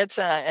while and gets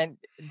a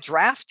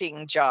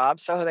drafting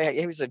job. So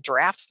he was a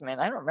draftsman.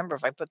 I don't remember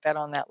if I put that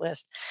on that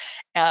list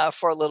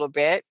for a little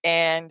bit,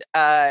 and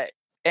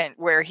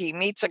where he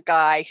meets a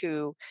guy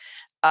who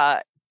uh,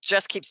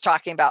 just keeps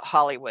talking about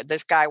Hollywood.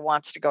 This guy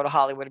wants to go to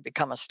Hollywood and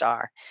become a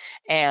star,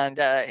 and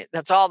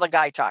that's all the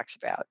guy talks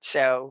about.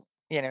 So.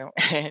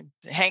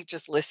 Hank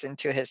just listened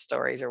to his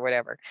stories or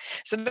whatever.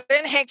 So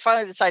then Hank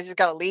finally decides he's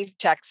got to leave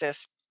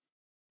Texas.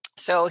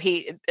 So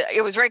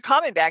it was very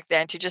common back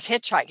then to just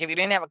hitchhike. If you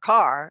didn't have a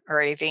car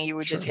or anything, you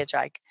would just Sure.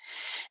 hitchhike.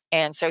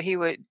 And so he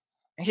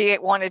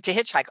wanted to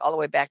hitchhike all the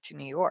way back to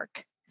New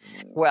York.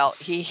 Well,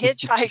 he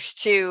hitchhikes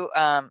to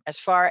as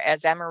far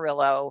as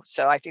Amarillo.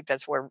 So I think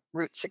that's where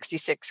Route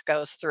 66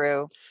 goes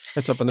through.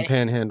 It's up in the And,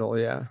 Panhandle,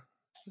 yeah.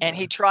 and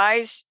he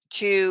tries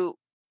to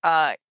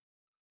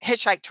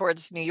hitchhike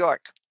towards New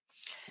York.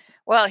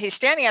 Well, he's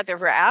standing out there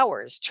for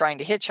hours trying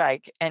to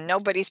hitchhike, and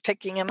nobody's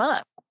picking him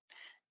up.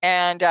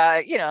 And,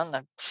 and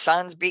the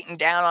sun's beating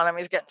down on him.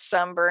 He's getting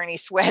sunburn.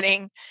 He's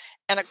sweating.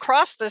 And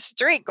across the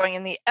street, going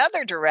in the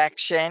other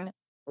direction,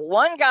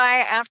 one guy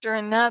after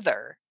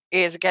another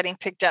is getting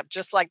picked up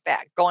just like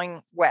that,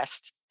 going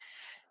west.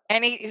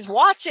 And he's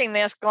watching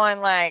this going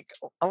like,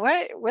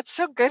 what's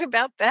so good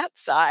about that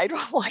side?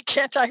 Why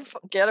can't I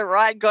get a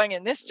ride going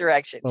in this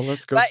direction? Well,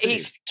 let's go But see.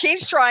 he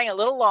keeps trying a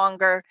little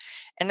longer.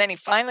 And then he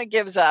finally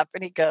gives up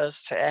and he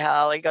goes to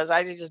hell. He goes,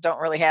 I just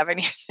don't really have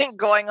anything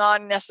going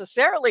on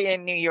necessarily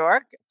in New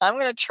York. I'm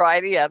going to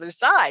try the other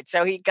side.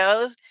 So he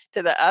goes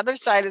to the other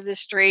side of the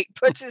street,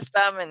 puts his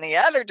thumb in the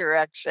other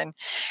direction.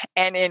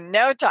 And in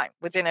no time,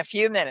 within a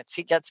few minutes,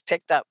 he gets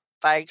picked up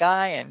by a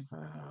guy and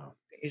Wow.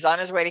 he's on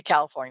his way to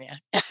California.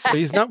 So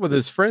he's not with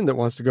his friend that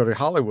wants to go to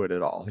Hollywood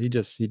at all.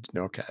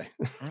 Okay.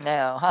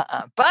 No,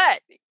 but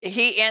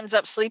he ends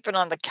up sleeping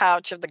on the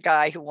couch of the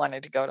guy who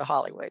wanted to go to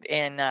Hollywood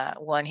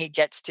when he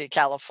gets to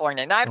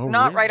California. Not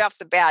really? right off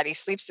the bat. He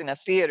sleeps in a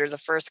theater the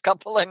first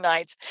couple of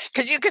nights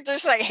because you could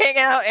just like hang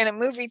out in a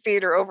movie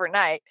theater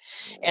overnight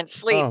and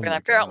sleep. Oh And my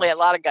apparently gosh. a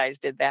lot of guys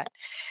did that.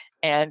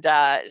 And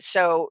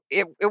so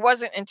it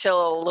wasn't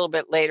until a little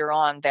bit later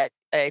on that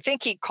I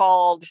think he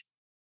called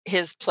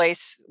his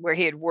place where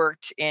he had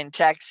worked in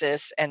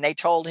Texas, and they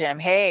told him,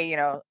 hey,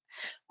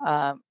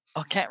 I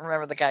can't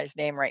remember the guy's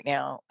name right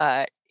now.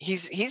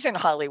 He's in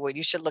Hollywood.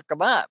 You should look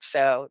him up.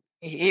 So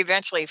he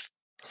eventually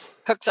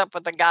hooks up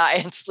with the guy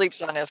and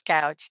sleeps on his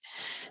couch.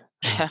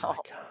 Oh my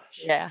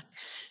gosh. Yeah.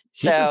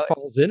 He So just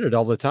falls in it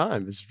all the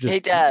time. It's just he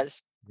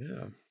does.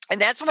 Yeah.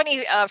 And that's when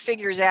he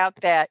figures out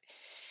that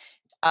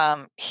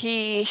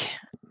he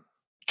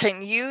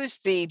can use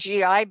the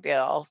GI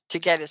Bill to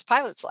get his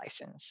pilot's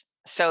license.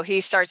 So he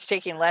starts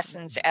taking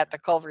lessons at the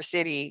Culver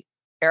City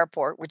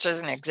Airport, which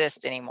doesn't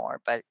exist anymore,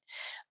 but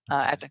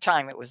at the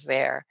time it was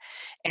there.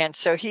 And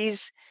so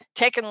he's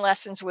taking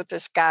lessons with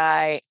this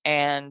guy,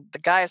 and the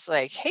guy's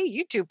like, hey,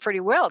 you do pretty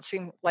well. It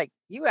seems like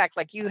you act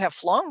like you have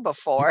flown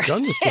before. You've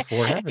done this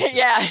before, haven't you?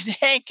 Yeah. And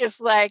Hank is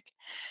like,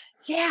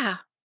 yeah.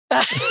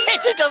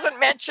 It doesn't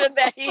mention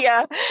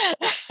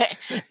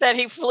that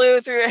he flew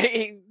through.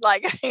 He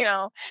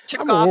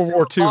took I'm off a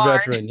World through War a II barn.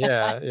 veteran.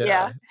 Yeah.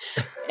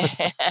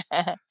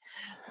 Yeah.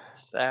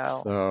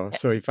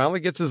 So he finally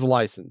gets his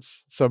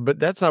license. But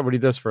that's not what he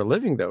does for a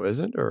living, though, is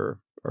it? Or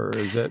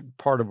is that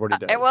part of what he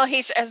does? Well,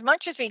 he's as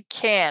much as he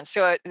can.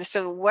 So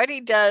what he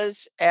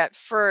does at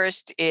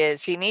first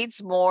is he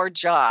needs more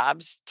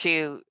jobs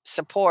to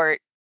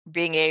support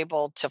being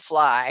able to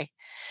fly.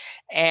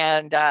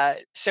 And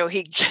so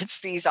he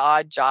gets these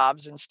odd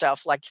jobs and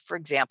stuff. Like, for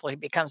example, he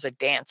becomes a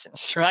dance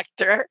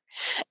instructor.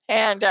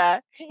 And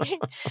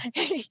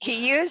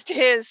he used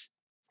his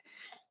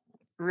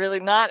really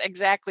not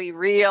exactly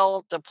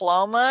real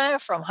diploma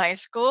from high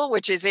school,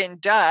 which is in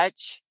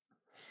Dutch.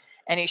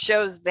 And he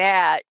shows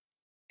that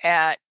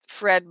at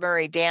Fred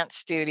Murray Dance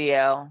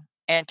Studio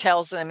and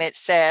tells them it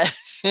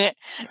says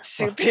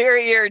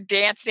superior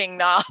dancing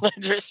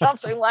knowledge or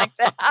something like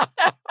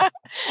that.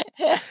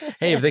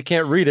 Hey, if they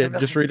can't read it,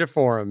 just read it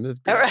for them.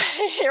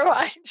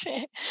 Right.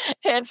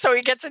 And so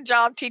he gets a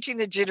job teaching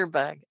the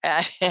jitterbug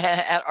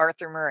at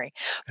Arthur Murray.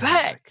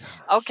 But,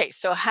 okay,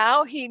 so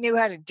how he knew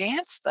how to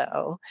dance,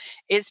 though,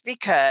 is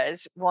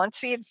because once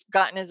he had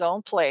gotten his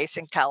own place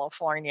in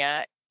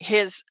California,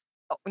 his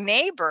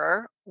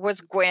neighbor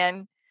was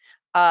Gwen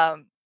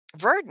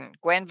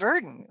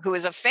Verdon, who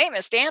is a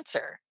famous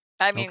dancer.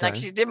 I mean, like,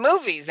 she did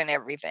movies and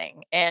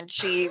everything. And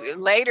she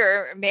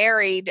later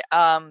married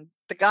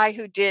the guy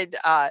who did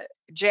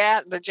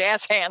the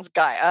jazz hands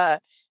guy.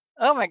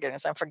 Oh my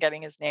goodness, I'm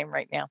forgetting his name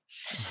right now.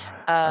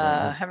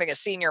 Having a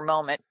senior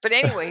moment. But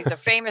anyway, he's a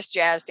famous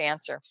jazz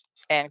dancer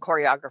and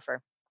choreographer.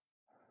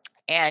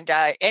 And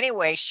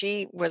anyway,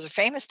 she was a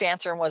famous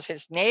dancer and was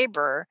his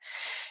neighbor.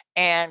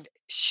 And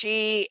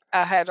she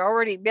had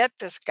already met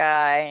this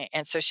guy.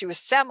 And so she was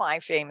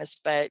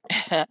semi-famous. But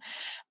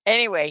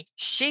anyway,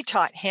 she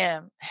taught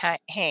him,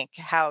 Hank,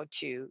 how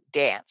to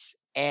dance.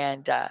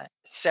 And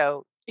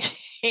so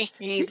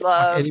he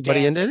loved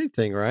anybody dancing. into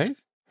anything, right?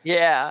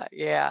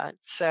 Yeah.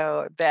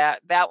 So that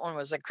one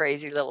was a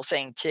crazy little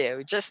thing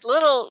too. Just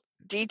little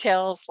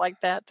details like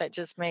that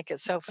just make it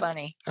so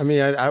funny. I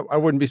mean, I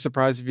wouldn't be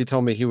surprised if you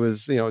told me he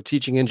was,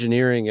 teaching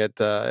engineering at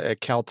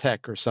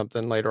Caltech or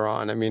something later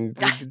on. I mean,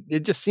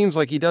 it just seems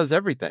like he does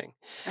everything.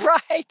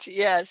 Right.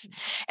 Yes.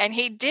 And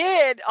he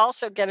did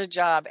also get a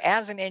job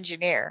as an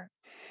engineer,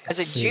 as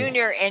a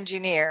junior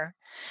engineer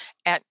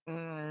at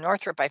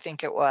Northrop, I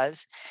think it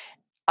was.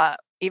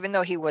 even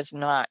though he was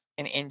not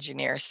an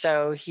engineer.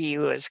 So he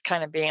was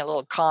kind of being a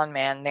little con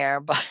man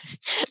there. But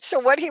so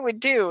what he would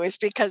do is,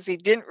 because he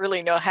didn't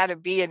really know how to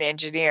be an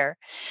engineer,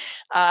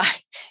 uh,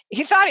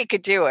 he thought he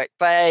could do it.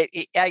 But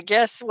I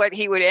guess what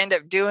he would end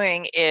up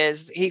doing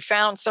is he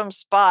found some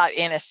spot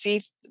in a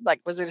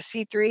was it a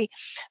C-3?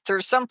 There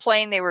was some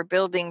plane they were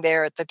building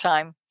there at the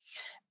time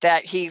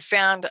that he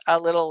found a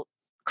little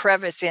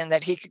crevice in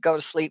that he could go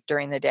to sleep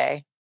during the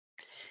day.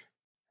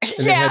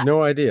 And they had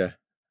no idea.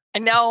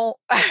 No,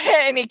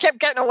 and he kept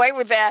getting away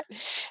with that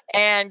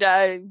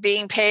and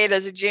being paid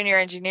as a junior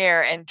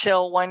engineer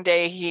until one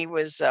day he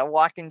was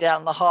walking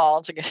down the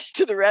hall to get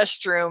to the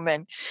restroom,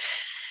 and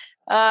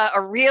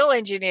a real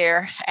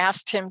engineer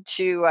asked him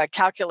to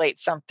calculate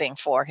something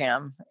for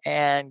him,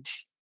 and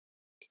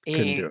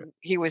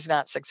he was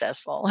not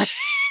successful.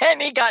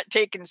 And he got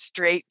taken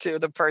straight to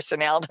the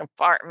personnel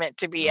department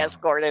to be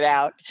escorted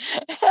out.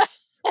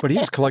 But he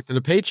was collecting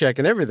a paycheck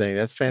and everything.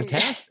 That's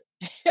fantastic.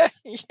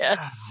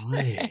 Yes.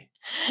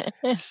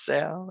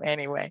 So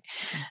anyway,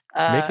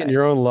 making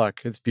your own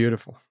luck. It's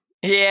beautiful.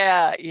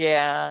 Yeah.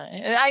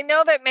 And I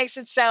know that makes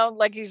it sound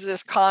like he's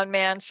this con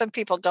man. Some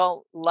people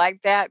don't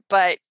like that,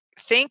 but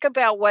think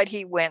about what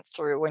he went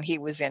through when he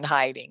was in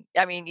hiding.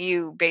 I mean,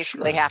 you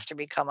basically have to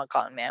become a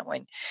con man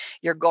when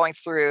you're going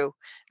through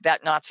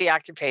that Nazi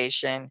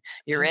occupation.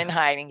 You're in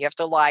hiding. You have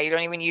to lie. You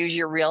don't even use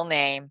your real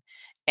name.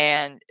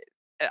 And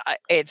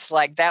it's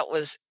like that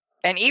was,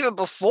 and even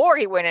before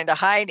he went into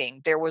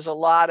hiding, there was a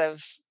lot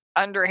of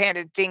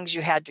underhanded things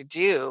you had to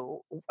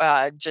do,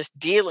 just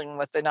dealing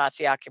with the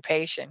Nazi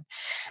occupation.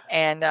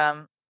 And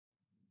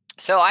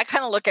so I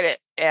kind of look at it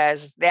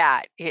as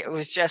that.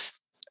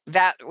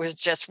 That was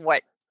just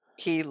what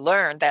he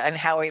learned, and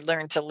how he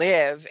learned to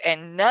live.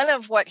 And none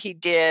of what he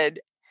did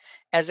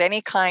as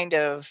any kind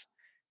of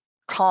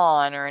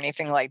con or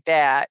anything like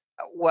that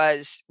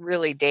was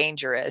really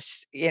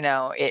dangerous.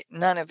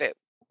 None of it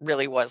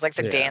really was, like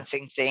the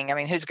dancing thing. I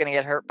mean, who's going to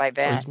get hurt by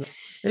that?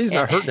 He's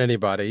not hurting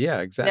anybody.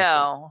 Yeah, exactly.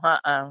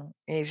 No,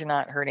 he's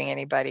not hurting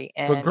anybody.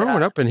 But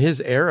growing up in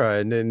his era,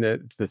 and then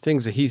the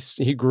things that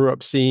he grew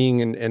up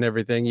seeing and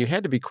everything, you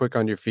had to be quick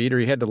on your feet, or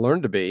you had to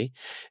learn to be.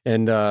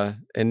 And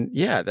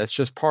yeah, that's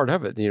just part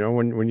of it.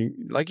 When you,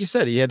 like you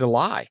said, he had to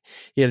lie,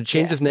 he had to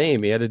change his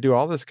name, he had to do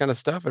all this kind of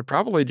stuff. It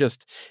probably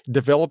just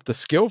developed a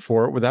skill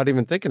for it without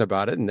even thinking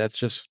about it. And that's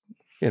just,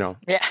 yeah,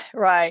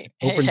 right.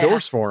 Open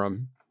doors for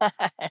him.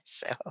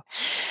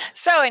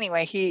 So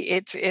anyway,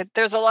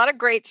 there's a lot of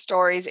great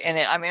stories in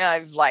it. I mean,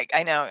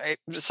 I know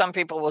some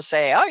people will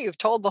say, "Oh, you've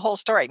told the whole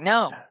story."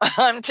 No,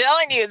 I'm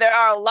telling you, there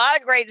are a lot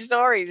of great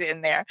stories in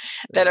there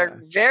that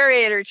are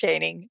very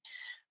entertaining,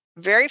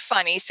 very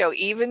funny. So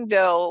even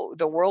though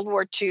the World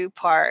War II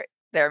part,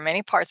 there are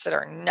many parts that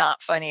are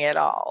not funny at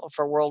all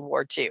for World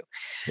War II.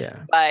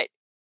 Yeah. But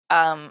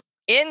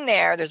in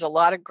there's a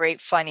lot of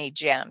great funny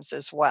gems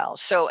as well.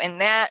 So in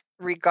that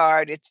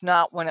regard, it's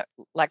not one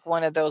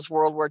of those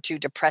World War II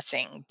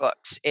depressing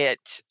books.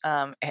 It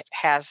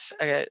has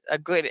a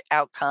good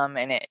outcome,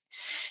 and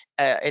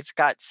it's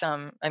got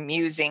some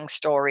amusing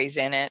stories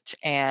in it,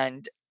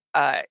 and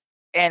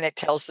it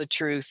tells the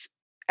truth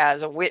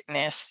as a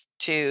witness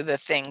to the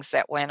things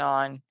that went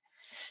on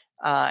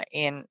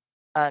in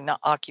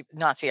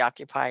Nazi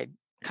occupied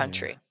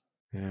country.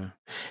 Yeah.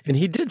 And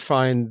he did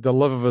find the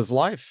love of his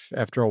life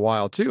after a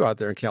while too out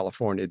there in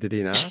California, did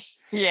he not?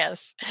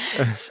 Yes.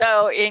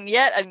 So in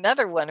yet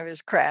another one of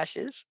his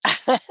crashes,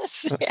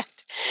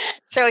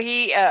 so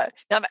he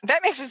now that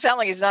makes it sound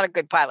like he's not a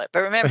good pilot.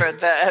 But remember,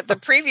 the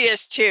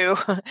previous two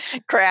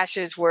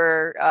crashes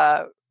were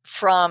that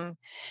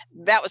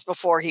was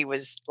before he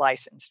was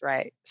licensed,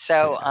 right?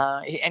 So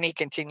and he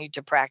continued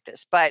to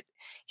practice. But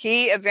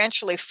he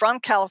eventually,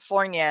 from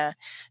California,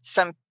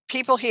 some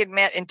people he had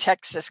met in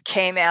Texas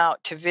came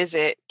out to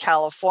visit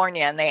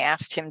California, and they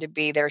asked him to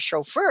be their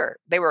chauffeur.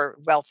 They were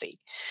wealthy.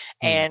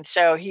 And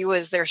so he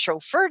was their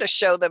chauffeur to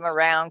show them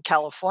around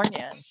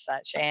California and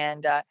such.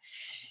 And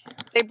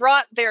they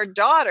brought their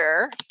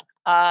daughter,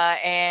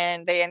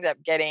 and they ended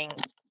up getting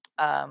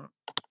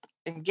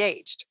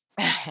engaged.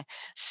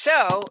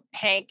 So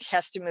Hank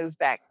has to move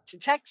back to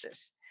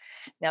Texas.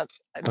 Now,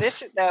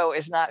 this, though,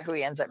 is not who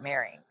he ends up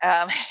marrying.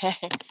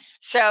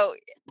 So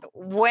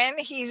when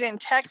he's in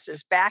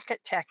Texas, back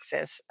at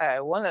Texas,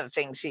 one of the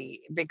things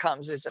he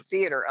becomes is a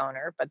theater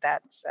owner, but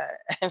that's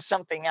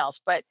something else.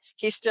 But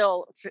he's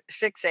still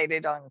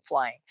fixated on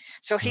flying.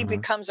 So he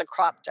becomes a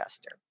crop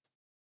duster.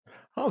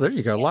 Oh, there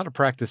you go. A lot of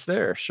practice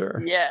there.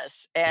 Sure.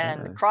 Yes.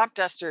 And crop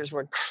dusters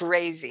were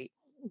crazy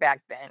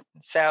back then.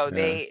 So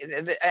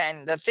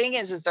and the thing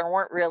is there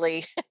weren't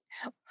really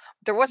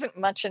there wasn't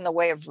much in the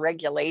way of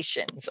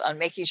regulations on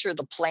making sure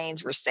the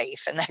planes were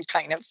safe and that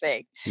kind of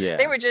thing. Yeah.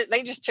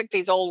 They just took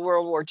these old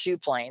World War II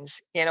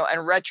planes, and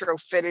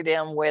retrofitted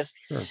them with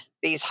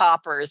these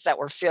hoppers that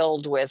were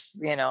filled with,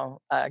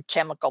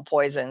 chemical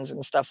poisons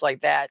and stuff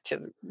like that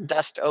to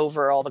dust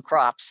over all the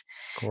crops.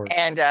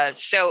 And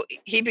so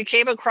he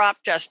became a crop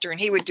duster, and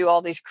he would do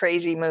all these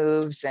crazy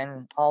moves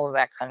and all of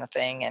that kind of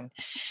thing. And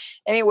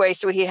anyway,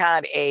 so he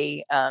had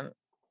a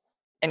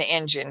an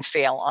engine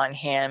fail on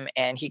him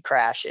and he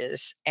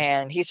crashes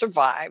and he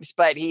survives,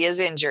 but he is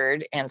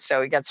injured. And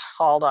so he gets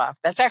hauled off.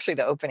 That's actually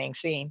the opening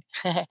scene.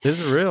 Is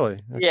it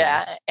really? Okay.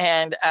 Yeah.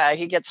 And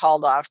he gets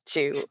hauled off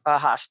to a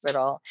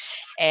hospital.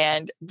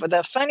 But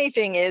the funny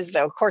thing is,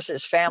 though, of course,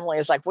 his family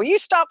is like, will you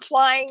stop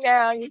flying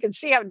now? You can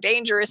see how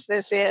dangerous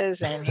this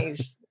is. And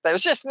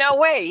there's just no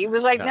way. He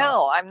was like,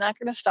 no, I'm not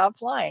going to stop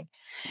flying.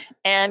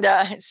 And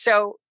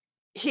so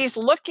he's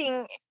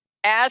looking,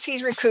 as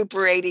he's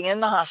recuperating in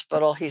the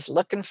hospital, he's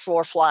looking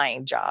for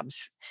flying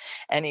jobs.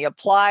 And he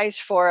applies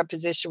for a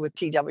position with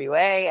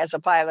TWA as a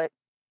pilot.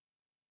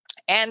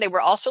 And they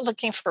were also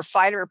looking for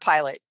fighter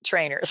pilot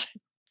trainers.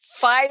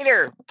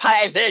 Fighter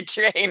pilot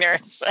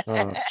trainers.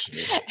 Oh,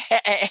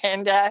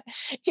 and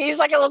he's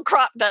like a little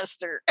crop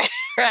duster,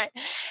 right?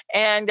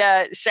 And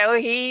so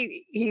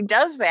he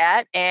does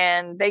that,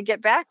 and they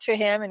get back to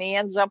him, and he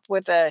ends up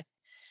with a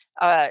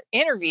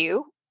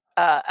interview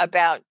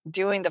about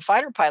doing the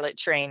fighter pilot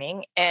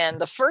training. And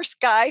the first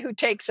guy who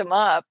takes him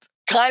up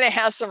kind of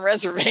has some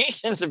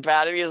reservations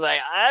about it. He's like,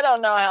 I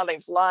don't know how they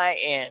fly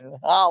in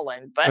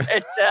Holland, but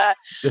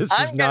this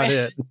is not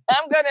it.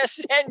 I'm going to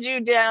send you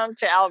down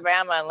to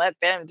Alabama and let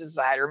them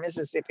decide, or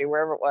Mississippi,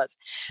 wherever it was.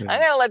 Yeah. I'm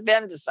going to let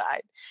them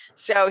decide.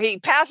 So he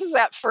passes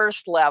that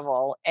first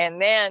level,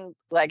 and then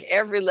like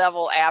every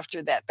level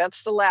after that,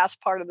 that's the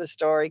last part of the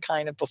story,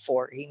 kind of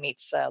before he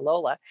meets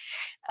Lola,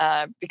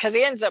 because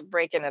he ends up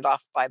breaking it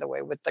off, by the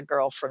way, with the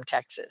girl from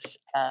Texas.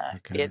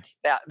 Okay.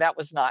 That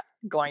was not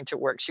going to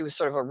work. She was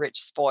sort of a rich,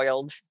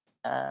 spoiled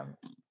kind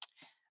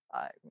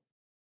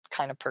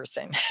of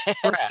person.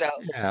 So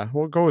yeah,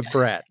 we'll go with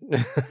Brett.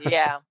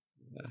 Yeah.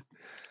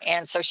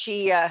 And so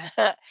she,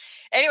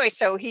 anyway,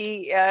 so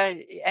he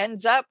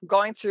ends up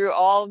going through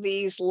all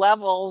these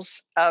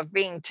levels of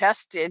being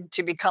tested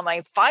to become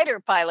a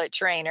fighter pilot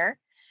trainer.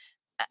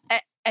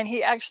 And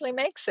he actually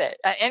makes it.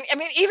 And I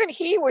mean, even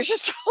he was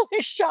just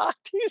totally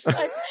shocked. He's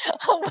like,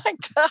 oh my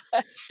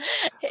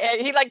gosh.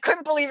 And he like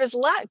couldn't believe his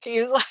luck.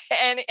 He was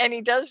like, and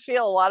he does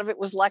feel a lot of it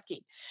was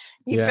lucky.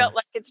 He felt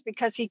like it's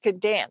because he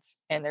could dance.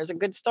 And there's a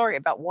good story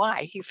about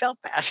why he felt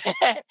that.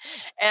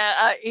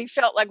 And he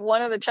felt like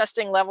one of the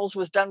testing levels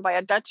was done by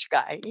a Dutch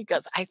guy. He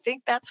goes, I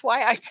think that's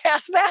why I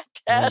passed that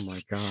test. Oh my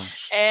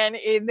gosh. And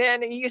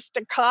then he used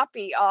to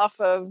copy off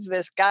of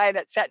this guy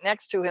that sat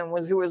next to him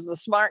who was the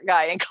smart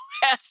guy in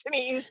class. And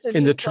he used to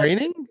in the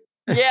training?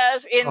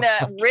 Yes, in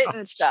the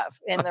written stuff.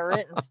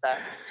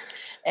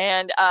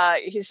 And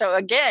so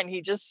again,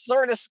 he just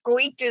sort of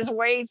squeaked his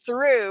way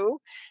through.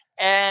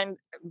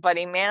 But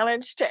he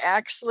managed to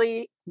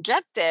actually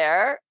get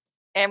there.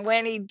 And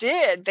when he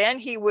did, then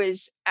he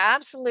was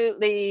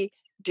absolutely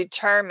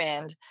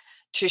determined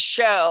to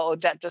show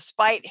that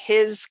despite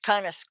his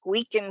kind of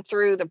squeaking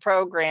through the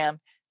program,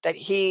 that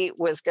he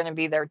was going to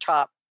be their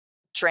top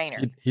trainer.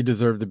 He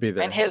deserved to be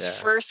there. And his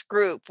first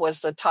group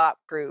was the top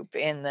group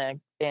in the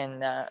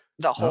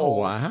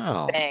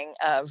whole thing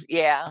of,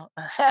 yeah.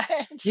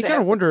 You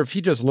kind of wonder if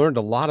he just learned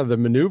a lot of the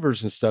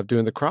maneuvers and stuff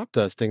doing the crop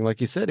dusting.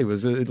 Like you said, it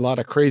was a lot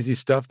of crazy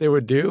stuff they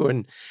would do.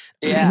 And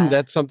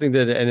that's something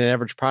that an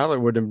average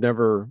pilot would have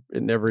never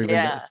even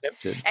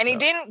attempted. And he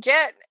didn't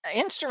get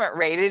instrument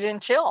rated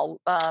until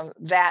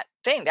that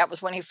thing. That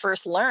was when he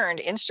first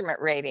learned instrument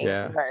rating,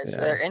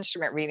 their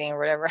instrument reading or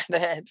whatever,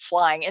 the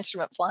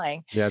instrument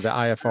flying. Yeah, the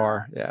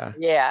IFR. IFR.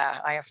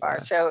 Yeah.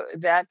 So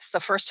that's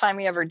the first time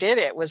he ever did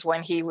it, was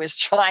when he was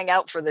trying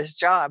out for this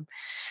job.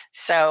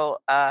 So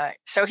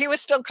he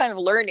was still kind of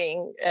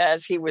learning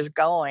as he was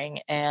going.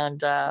 And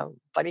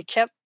but he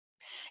kept,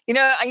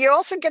 you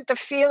also get the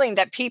feeling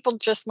that people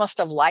just must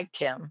have liked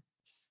him.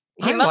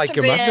 I like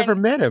him. I've never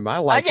met him. I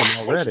like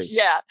him already.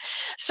 Yeah.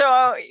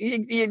 So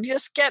you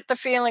just get the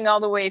feeling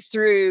all the way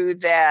through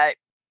that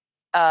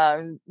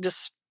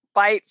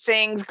despite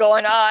things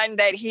going on,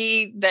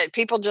 that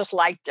people just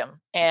liked him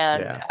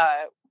and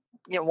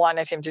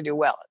wanted him to do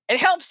well. It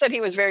helps that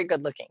he was very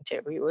good looking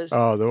too. He was.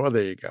 Oh, well,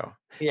 there you go.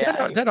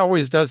 Yeah. That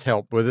always does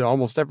help with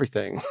almost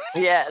everything.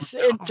 Yes,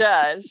 it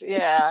does.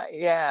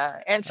 Yeah.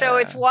 And so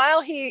it's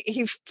while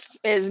he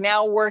is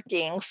now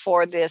working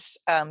for this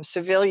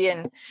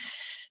civilian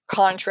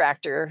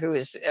contractor who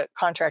is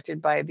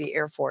contracted by the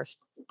Air Force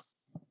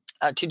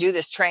to do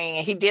this training.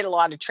 And he did a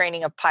lot of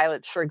training of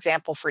pilots, for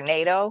example, for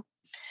NATO,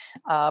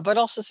 but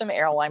also some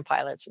airline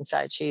pilots and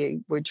such. He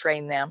would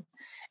train them.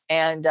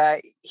 And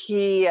that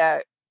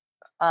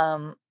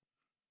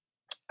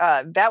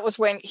was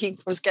when he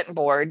was getting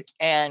bored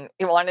and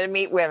he wanted to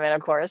meet women, of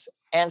course.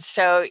 And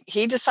so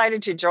he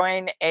decided to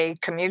join a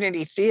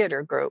community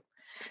theater group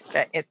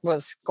that it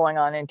was going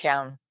on in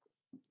town.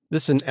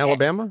 This in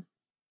Alabama?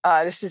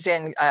 This is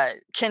in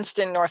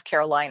Kinston, North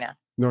Carolina.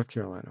 North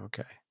Carolina,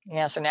 okay.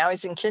 Yeah, so now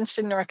he's in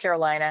Kinston, North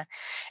Carolina,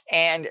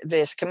 and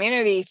this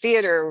community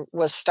theater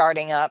was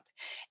starting up.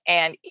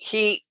 And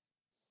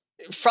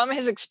from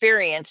his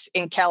experience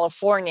in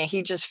California,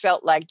 he just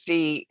felt like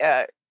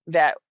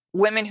that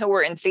women who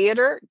were in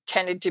theater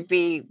tended to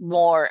be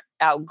more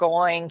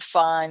outgoing,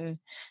 fun,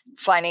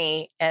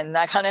 funny, and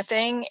that kind of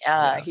thing.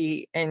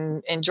 He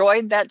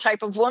enjoyed that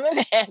type of woman.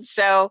 And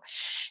so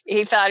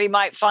he thought he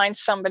might find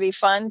somebody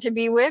fun to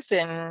be with.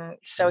 And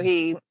so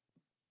he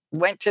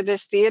went to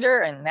this theater,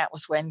 and that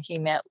was when he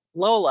met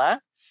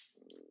Lola.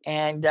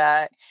 And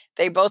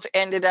they both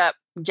ended up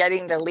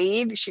getting the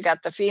lead. She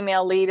got the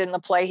female lead in the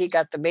play. He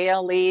got the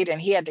male lead,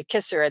 and he had to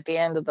kiss her at the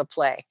end of the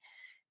play.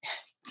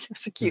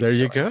 It's a cute There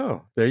story. you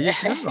go. There you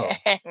go.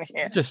 Yeah.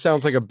 It just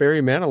sounds like a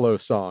Barry Manilow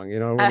song,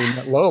 when he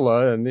met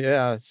Lola.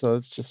 And so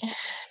it's just,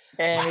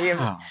 And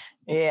wow.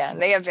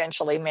 and they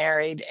eventually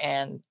married,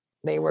 and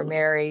they were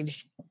married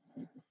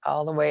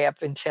all the way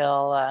up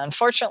until,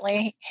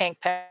 unfortunately, Hank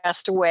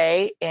passed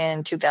away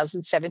in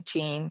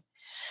 2017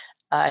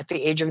 at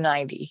the age of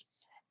 90.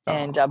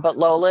 And but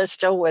Lola is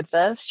still with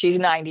us. She's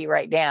 90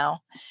 right now.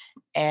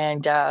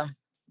 And how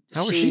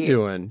is she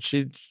doing?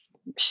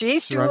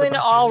 She's doing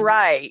all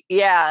right.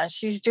 Yeah,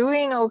 she's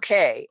doing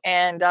okay.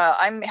 And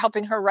I'm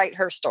helping her write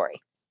her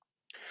story.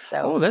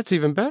 So that's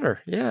even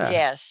better. Yeah.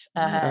 Yes.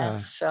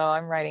 So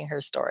I'm writing her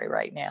story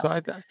right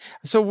now.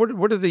 So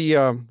what are the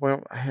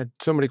I had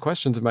so many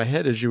questions in my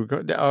head as you were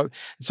going.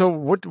 So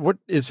what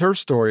is her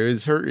story?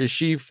 Is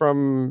she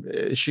from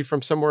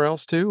somewhere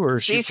else too, or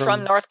she's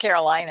from North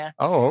Carolina?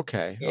 Oh,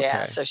 okay.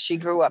 Yeah. So she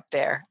grew up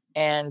there.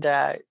 And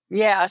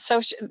so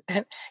she,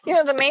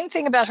 the main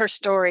thing about her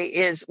story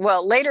is,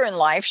 well, later in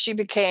life she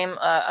became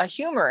a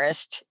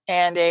humorist,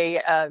 and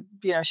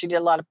she did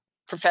a lot of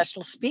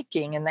professional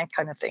speaking and that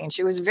kind of thing. And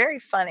she was very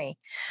funny.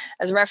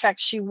 As a matter of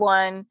fact, she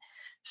won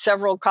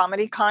several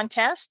comedy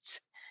contests.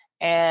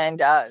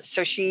 And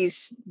so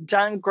she's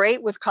done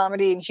great with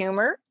comedy and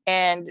humor,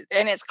 and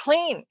it's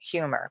clean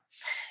humor.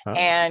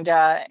 And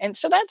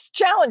so that's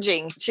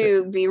challenging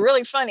to be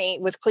really funny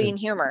with clean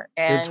humor.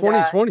 And in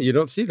 2020, you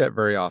don't see that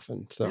very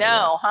often. So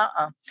no,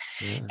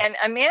 And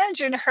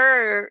imagine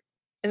her.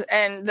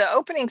 And the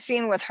opening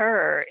scene with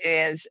her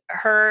is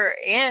her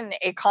in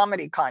a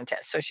comedy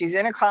contest. So she's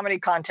in a comedy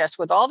contest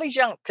with all these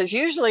because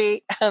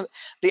usually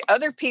the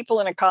other people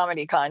in a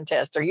comedy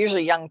contest are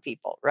usually young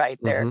people, right?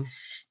 There.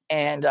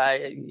 And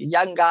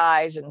young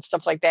guys and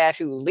stuff like that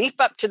who leap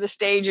up to the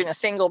stage in a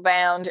single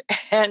bound.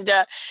 And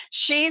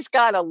she's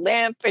got a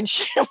limp, and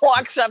she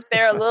walks up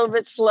there a little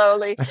bit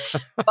slowly.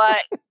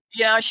 But,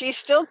 she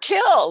still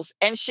kills.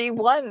 And she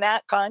won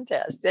that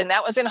contest. And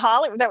that was in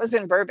Hollywood. That was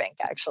in Burbank,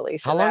 actually.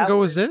 So how long ago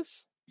was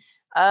this?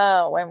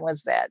 When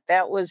was that?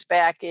 That was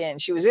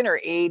she was in her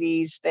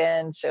 80s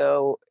then.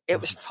 So it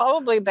was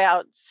probably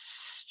about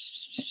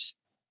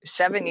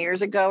 7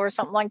 years ago or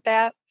something like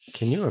that.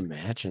 Can you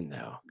imagine,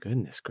 though?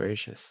 Goodness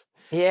gracious.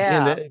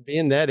 Yeah.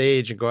 Being that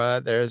age and go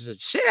out there and say,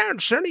 sit down,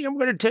 Sonny, I'm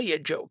going to tell you a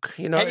joke.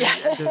 I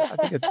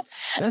think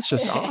that's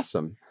just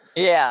awesome.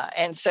 Yeah.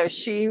 And so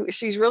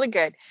she's really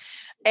good.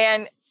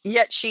 And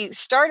yet she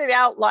started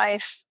out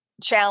life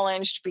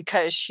challenged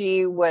because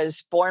she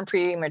was born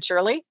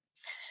prematurely.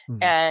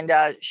 And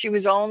she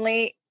was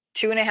only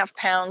 2.5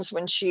 pounds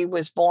when she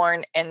was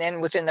born. And then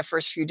within the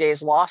first few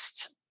days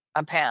lost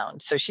a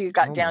pound. So she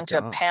got down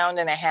to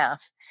 1.5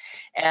 pounds.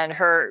 And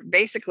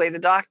basically the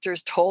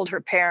doctors told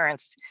her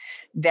parents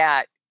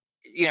that,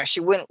 she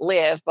wouldn't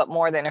live but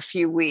more than a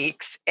few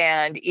weeks.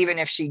 And even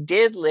if she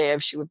did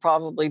live, she would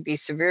probably be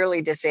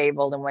severely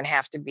disabled and would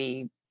have to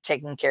be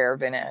taken care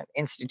of in an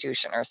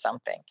institution or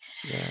something.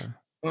 Yeah.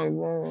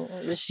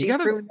 She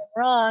proved them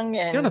wrong.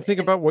 And you got to think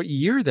about what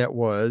year that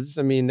was.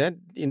 I mean,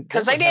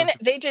 because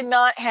they did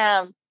not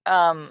have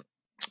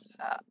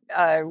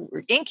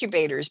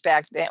incubators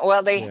back then.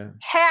 Well, they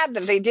had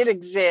them. They did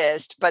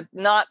exist, but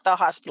not the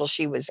hospital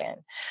she was in.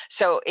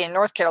 So in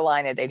North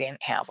Carolina, they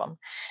didn't have them.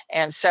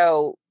 And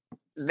so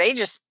they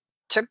just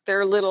took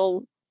their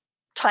little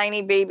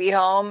tiny baby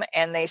home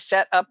and they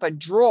set up a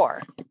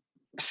drawer.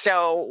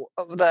 So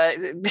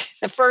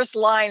the first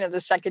line of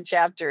the second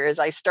chapter is,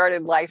 I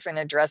started life in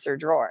a dresser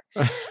drawer.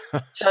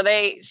 So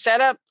they set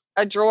up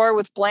a drawer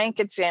with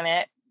blankets in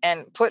it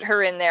and put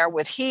her in there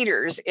with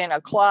heaters in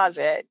a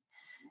closet.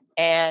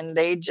 And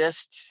they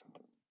just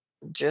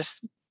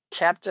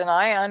kept an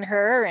eye on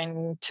her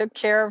and took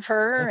care of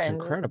her. That's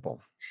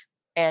incredible.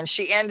 And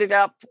she ended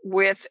up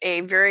with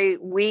a very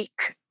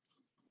weak,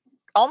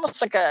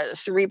 almost like a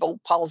cerebral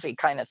palsy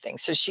kind of thing.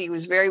 So she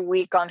was very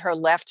weak on her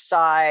left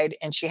side,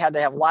 and she had to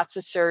have lots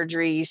of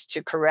surgeries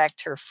to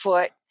correct her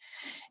foot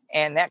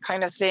and that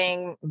kind of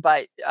thing.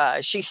 But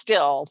she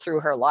still,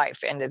 through her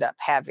life, ended up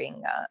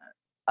having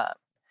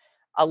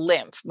a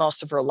limp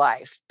most of her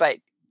life. But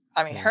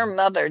I mean, her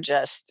mother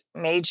just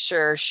made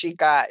sure she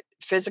got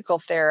physical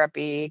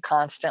therapy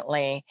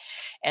constantly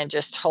and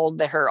just told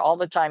her all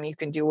the time, you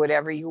can do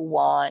whatever you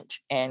want.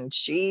 And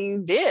she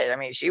did. I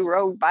mean, she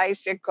rode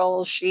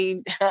bicycles.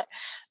 She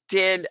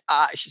did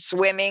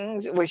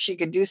swimming, which she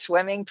could do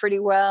swimming pretty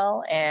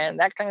well and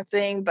that kind of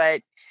thing.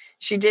 But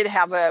she did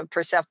have a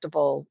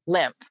perceptible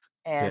limp.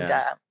 And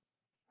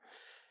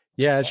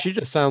she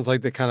just sounds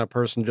like the kind of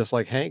person, just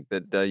like Hank,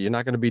 that you're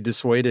not going to be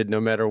dissuaded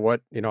no matter what.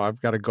 I've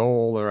got a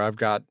goal, or I've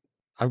got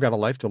I've got a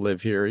life to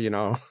live here,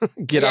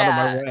 get out of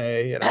my Yeah.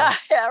 way.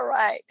 Yeah,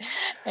 right.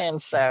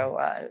 And so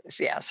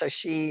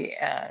she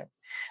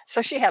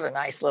had a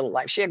nice little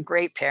life. She had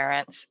great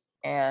parents,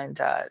 and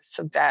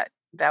so that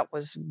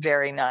was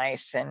very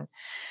nice. And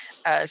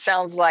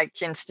sounds like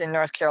Kinston,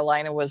 North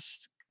Carolina,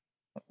 was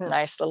a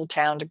nice little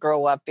town to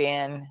grow up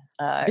in.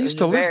 I It used was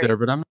to live very. there,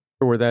 but I'm not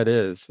sure where that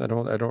is. I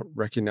don't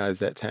recognize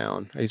that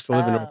town. I used to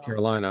live in North Oh,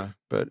 Carolina,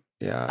 but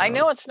yeah, I I don't.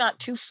 know it's not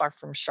too far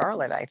from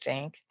Charlotte, I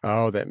think.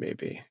 Oh, that may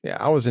be. Yeah,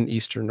 I was in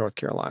Eastern North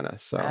Carolina,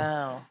 so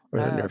Oh,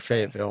 we're near okay.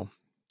 Fayetteville.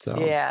 So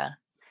Yeah.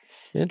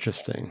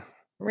 interesting.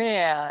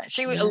 Yeah.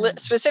 Yeah.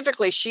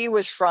 Specifically, she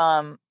was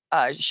from,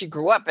 she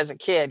grew up as a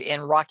kid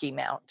in Rocky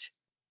Mount.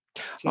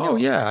 Do you Oh, know?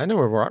 yeah, I know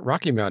where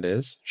Rocky Mount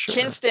is. Sure.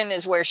 Kinston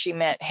is where she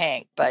met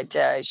Hank, but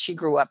she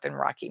grew up in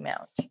Rocky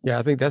Mount. Yeah,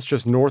 I think that's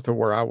just north of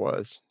where I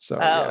was. So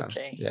Oh, yeah,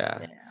 okay. yeah,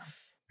 Yeah.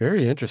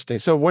 very interesting.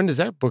 So when is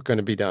that book going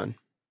to be done?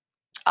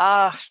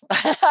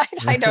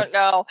 I don't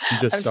know. You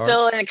just I'm start.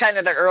 still in kind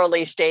of the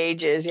early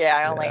stages. Yeah,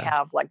 I only Yeah.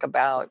 have like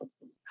about,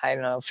 I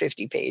don't know,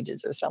 50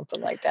 pages or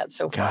something like that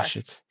so far. Gosh,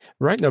 it's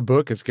writing a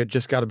book is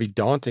just got to be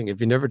daunting if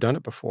you've never done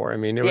it before. I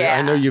mean,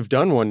 I know Yeah. you've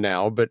done one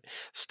now, but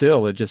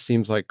still, it just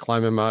seems like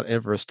climbing Mount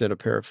Everest in a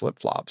pair of flip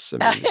flops. I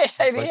mean, It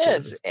like it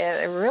is. is.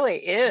 It really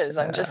is.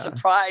 I'm just Yeah,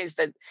 surprised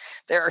that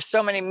there are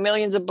so many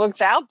millions of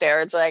books out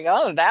there. It's like,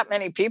 oh, that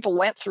many people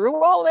went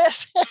through all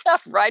this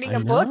writing I a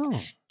book.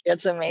 know.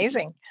 It's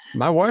amazing.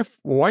 My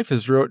wife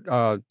has wrote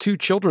 2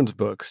 children's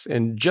books,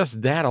 and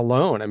just that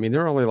alone, I mean,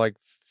 they're only like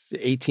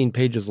 18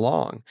 pages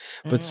long,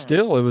 but Mm.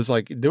 still, it was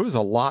like there was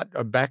a lot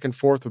of back and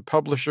forth with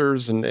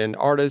publishers and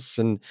artists,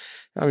 and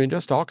I mean,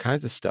 just all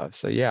kinds of stuff.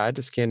 So yeah, I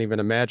just can't even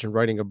imagine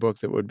writing a book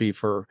that would be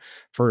for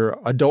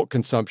adult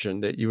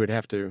consumption that you would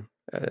have to,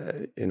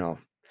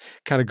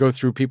 kind of go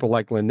through people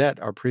like Lynette,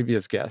 our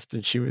previous guest,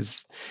 and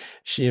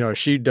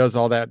she does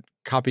all that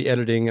copy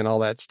editing and all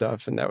that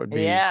stuff, and that would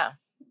be. Yeah.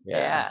 Yeah.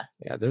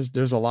 Yeah. Yeah,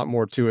 there's a lot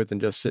more to it than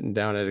just sitting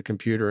down at a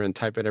computer and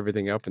typing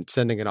everything up and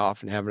sending it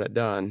off and having it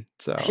done.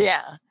 So,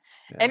 Yeah.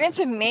 And yeah. it's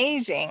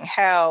amazing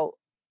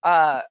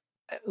uh,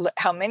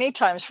 how many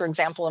times, for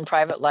example, in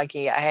Private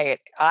Lucky, I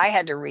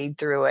had to read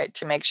through it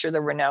to make sure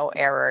there were no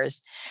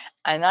errors,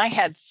 and I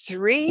had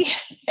 3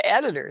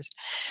 editors.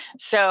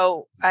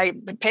 So I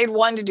paid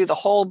one to do the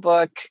whole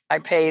book. I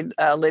paid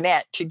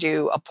Lynette to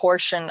do a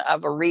portion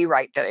of a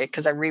rewrite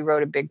because I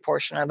rewrote a big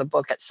portion of the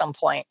book at some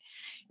point,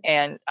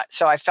 and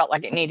so I felt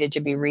like it needed to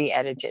be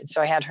re-edited.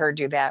 So I had her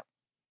do that,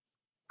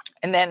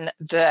 and then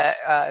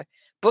the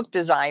book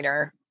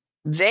designer,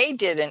 they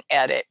did an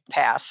edit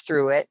pass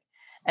through it,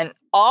 and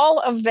all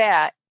of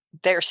that,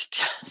 there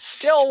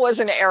still was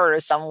an error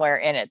somewhere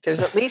in it.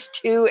 There's at least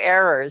 2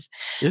 errors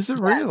Is it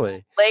that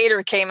really?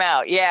 later came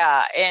out.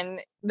 Yeah, and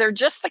they're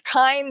just the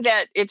kind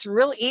that it's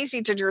real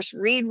easy to just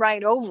read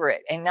right over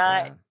it and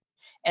Yeah.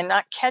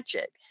 not catch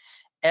it.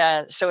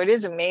 So it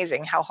is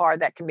amazing how hard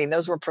that can be. And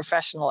those were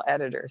professional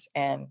editors,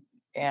 and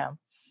yeah,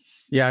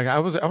 Yeah, I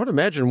would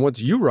imagine once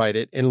you write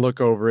it and look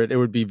over it, it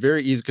would be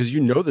very easy because you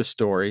know the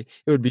story.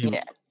 It would be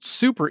yeah,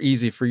 super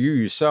easy for you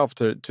yourself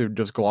to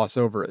just gloss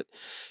over it,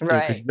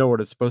 because you right, know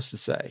what it's supposed to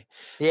say.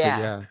 But yeah.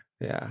 yeah,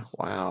 yeah.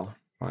 Wow.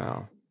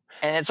 Wow.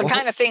 And it's the Well,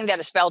 kind of thing that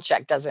a spell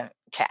check doesn't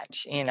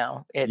catch.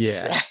 It's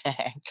yeah.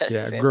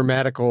 Yeah, 'cause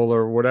grammatical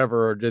or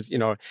whatever, or just,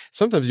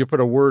 sometimes you put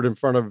a word in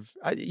front of,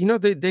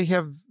 they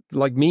have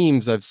like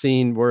memes I've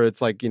seen where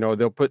it's like,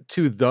 they'll put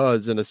 2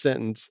 thes in a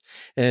sentence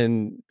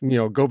and,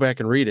 go back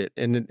and read it.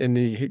 And then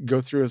you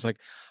go through, it's like,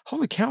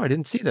 holy cow, I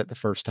didn't see that the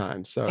first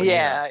time. So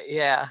yeah,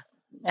 yeah,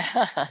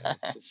 yeah.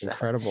 it's So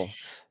incredible.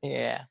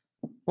 yeah.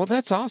 Well,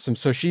 that's awesome.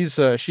 So she's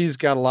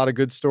got a lot of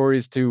good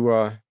stories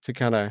to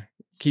kind of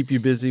keep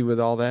you busy with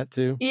all that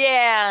too.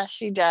 Yeah,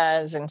 she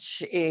does. And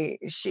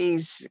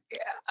she's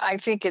I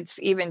think it's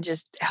even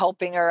just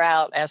helping her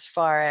out as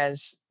far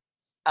as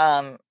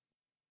um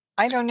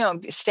I don't know,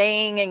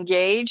 staying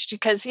engaged,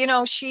 because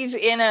she's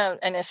in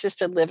an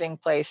assisted living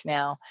place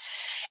now,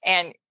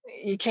 and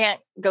you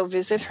can't go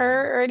visit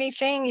her or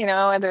anything,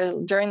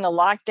 during the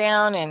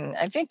lockdown. And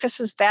I think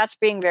that's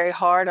being very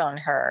hard on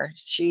her.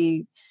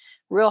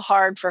 Real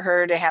hard for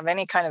her to have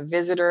any kind of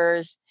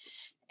visitors,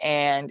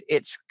 and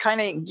it's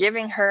kind of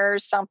giving her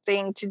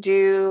something to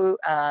do.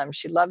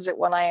 She loves it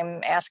when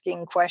I'm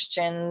asking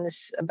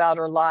questions about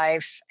her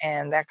life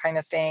and that kind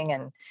of thing,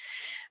 and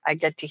I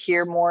get to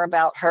hear more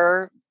about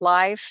her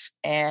life.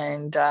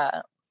 And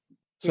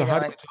So how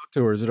do you talk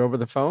to her? Is it over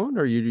the phone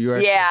or you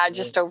actually? yeah,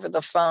 just over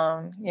the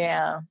phone.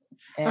 Yeah.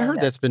 I And heard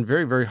that's been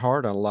very, very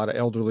hard on a lot of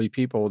elderly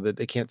people that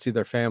they can't see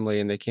their family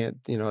and they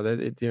can't,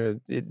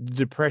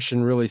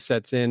 depression really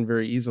sets in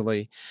very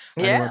easily.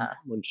 I know my mom, yeah,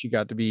 when she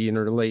got to be in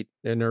her early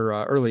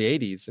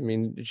 80s, I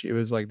mean, it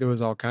was like there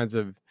was all kinds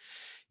of,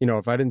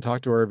 if I didn't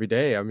talk to her every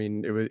day, I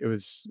mean, it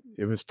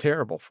was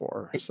terrible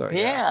for her. So yeah,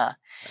 yeah.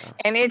 yeah,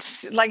 And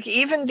it's like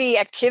even the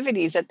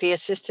activities at the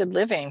assisted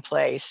living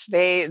place,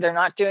 they're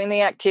not doing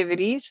the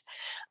activities.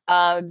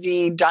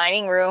 The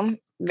dining room,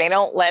 they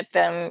don't let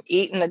them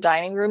eat in the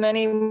dining room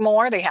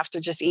anymore. They have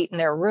to just eat in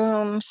their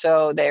room.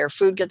 So their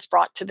food gets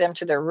brought to them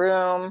to their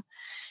room.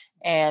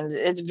 And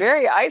it's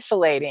very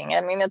isolating.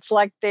 I mean, it's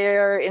like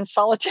they're in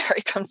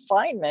solitary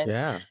confinement.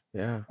 Yeah,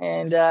 yeah.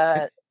 And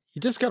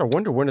You just got to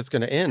wonder when it's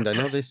going to end. I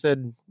know they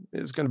said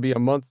it's going to be a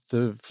month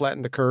to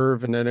flatten the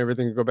curve and then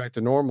everything will go back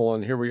to normal.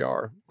 And here we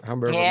are,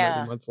 however many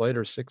yeah, months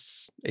later,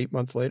 6, 8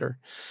 months later.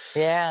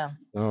 yeah,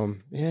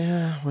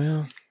 Yeah,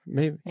 well,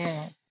 maybe.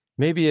 yeah.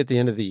 Maybe at the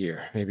end of the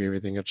year, maybe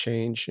everything will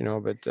change,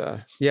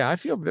 but yeah, I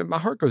feel my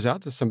heart goes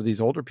out to some of these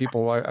older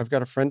people. I've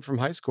got a friend from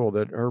high school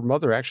that her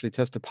mother actually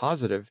tested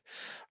positive.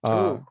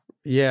 Uh, Ooh,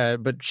 yeah,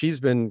 but she's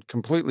been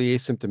completely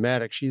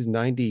asymptomatic. She's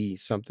 90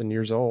 something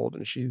years old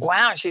and she's,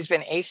 wow, she's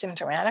been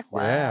asymptomatic.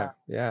 yeah, Wow.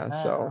 yeah.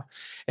 Oh,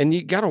 And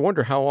you got to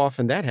wonder how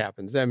often that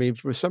happens. I mean,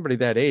 with somebody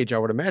that age, I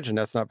would imagine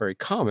that's not very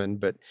common,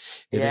 but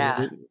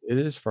yeah, it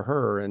is for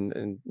her.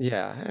 And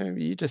yeah, I mean,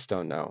 you just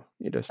don't know.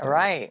 You just don't know.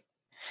 right.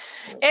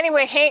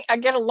 Anyway, Hank, I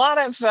get a lot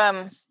of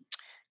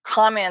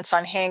comments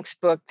on Hank's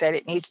book that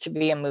it needs to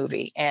be a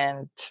movie.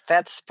 And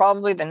that's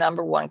probably the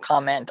number one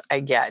comment I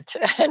get.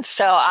 And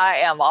so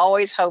I am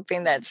always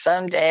hoping that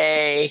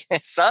someday,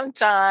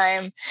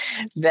 sometime,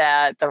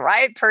 that the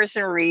right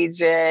person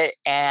reads it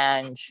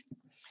and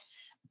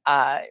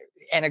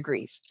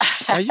agrees.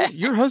 Now,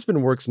 your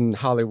husband works in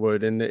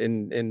Hollywood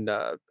in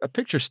a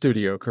picture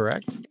studio,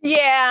 correct?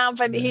 Yeah,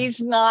 but Yeah.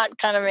 he's not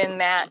kind of in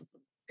that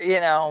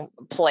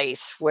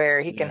place where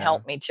he can Yeah.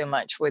 help me too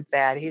much with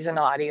that. He's an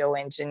audio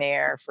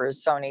engineer for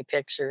Sony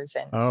Pictures,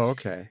 and Oh,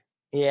 okay.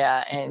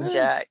 yeah, and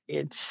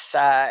it's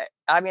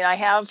I mean, I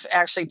have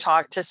actually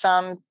talked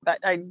to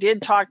I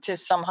did talk to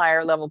some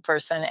higher level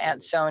person at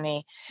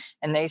Sony,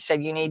 and they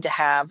said you need to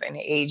have an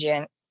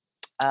agent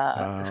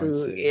I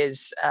who see.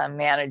 is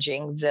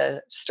managing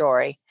the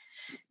story.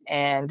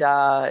 And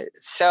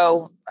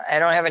so I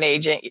don't have an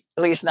agent,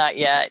 at least not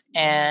yet.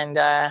 And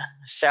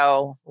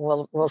so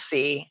we'll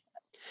see.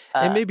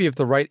 And maybe if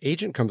the right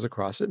agent comes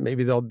across it,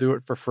 maybe they'll do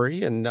it for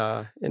free and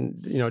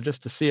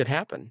just to see it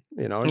happen,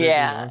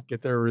 Yeah,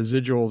 get their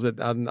residuals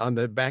on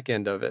the back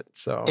end of it.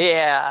 So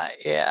yeah, I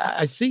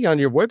yeah. see on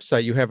your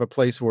website you have a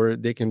place where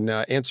they can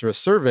answer a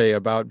survey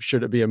about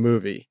should it be a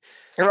movie.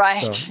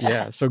 Right. So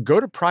yeah, so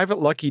go to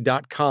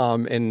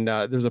privatelucky.com and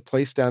there's a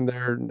place down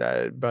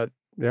there, but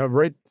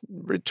right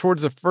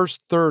towards the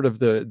first third of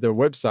the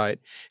website,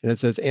 and it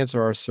says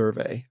answer our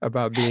survey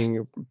about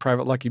being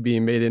Private Lucky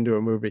being made into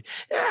a movie.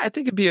 Yeah, I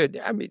think it'd be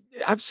I mean,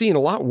 I've seen a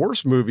lot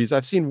worse movies.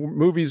 I've seen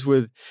movies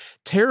with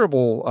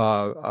terrible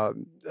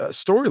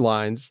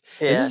storylines,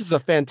 and this is a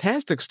Yes.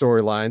 fantastic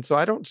storyline, so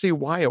I don't see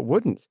why it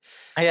wouldn't.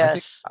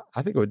 Yes.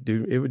 I think it would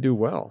do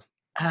well.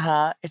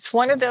 It's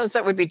one of those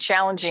that would be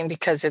challenging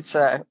because it's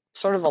a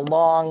sort of a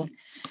long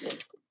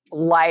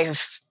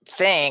life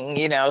thing,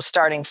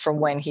 starting from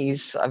when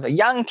he's of a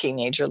young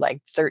teenager,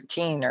 like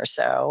 13 or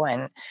so,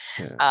 and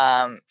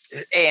Yeah.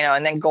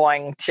 and then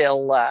going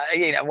till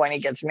when he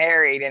gets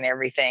married and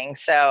everything.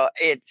 So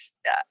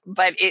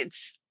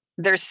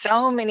there's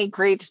so many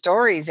great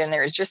stories in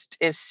there. It just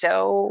is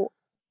so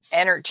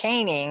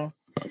entertaining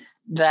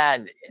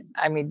that,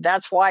 I mean,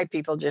 that's why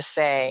people just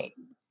say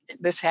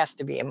this has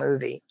to be a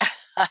movie.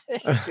 I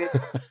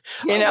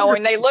wonder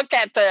When they look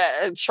at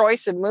the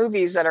choice of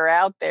movies that are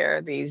out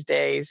there these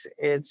days,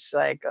 it's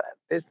like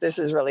this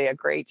is really a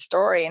great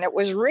story, and it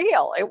was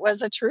real. It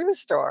was a true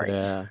story.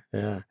 Yeah,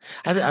 yeah.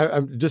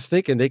 I'm just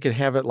thinking they could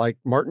have it like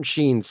Martin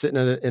Sheen sitting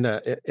in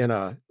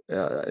a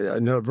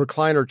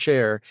recliner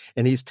chair,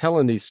 and he's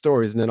telling these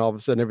stories, and then all of a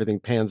sudden everything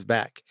pans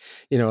back,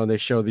 and they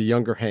show the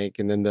younger Hank,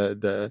 and then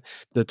the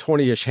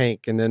 20-ish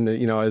Hank, and then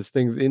as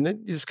things, and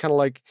then you just kind of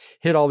like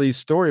hit all these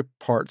story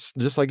parts,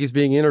 just like he's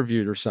being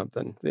interviewed or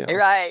something.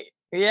 Right?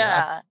 Yeah.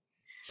 Yeah.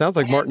 Sounds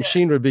like And, Martin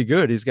Sheen would be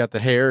good. He's got the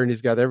hair and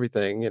he's got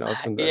everything,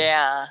 from the.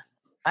 yeah.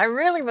 I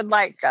really would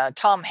like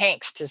Tom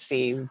Hanks to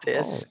see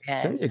this, Oh,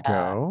 there and you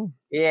go.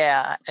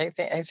 yeah, I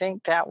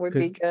think that would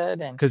be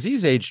good. And Because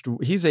he's aged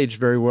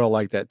very well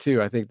like that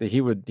too. I think that he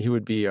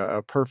would be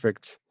a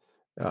perfect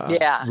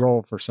yeah,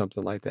 role for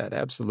something like that.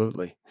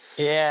 Absolutely.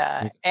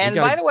 yeah. We And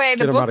got by to the way, the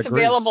get him out book's of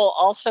Greece. available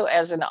also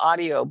as an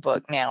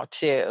audiobook now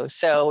too.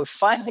 So we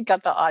finally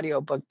got the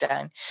audiobook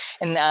done.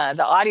 And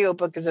the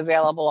audiobook is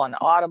available on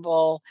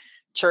Audible,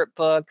 Chirp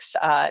Books.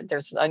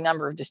 There's a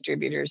number of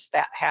distributors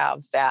that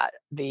have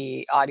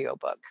the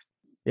audiobook.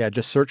 Yeah,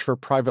 just search for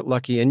Private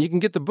Lucky, and you can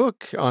get the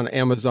book on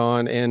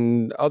Amazon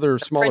and other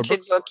smaller Printed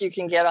books. book you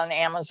can get on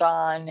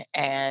Amazon,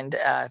 and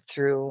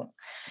through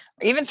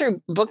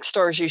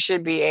bookstores. You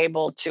should be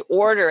able to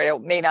order it.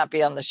 It may not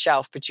be on the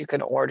shelf, but you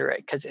can order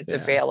it because it's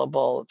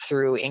available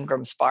through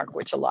Ingram Spark,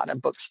 which a lot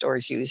of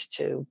bookstores use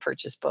to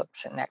purchase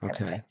books and that kind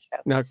of thing. So,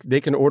 now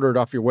they can order it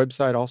off your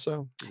website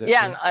also?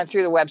 yeah,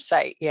 through the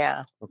website.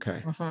 Yeah.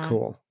 Okay. Mm-hmm.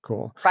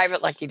 Cool.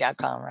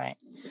 Privatelucky.com, right?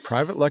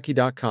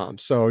 Privatelucky.com.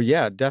 So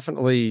yeah,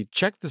 definitely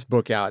check this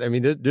book out. I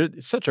mean,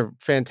 it's such a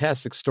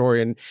fantastic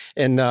story,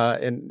 and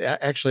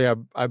actually,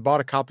 I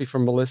bought a copy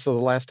from Melissa the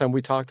last time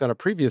we talked on a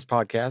previous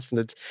podcast,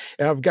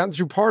 and I've gotten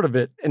through part of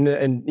it,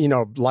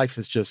 and life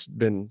has just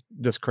been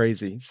just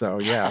crazy. So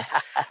yeah,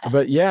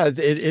 But yeah,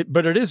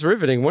 but it is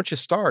riveting. Once you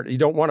start, you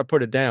don't want to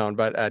put it down.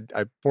 But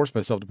I forced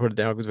myself to put it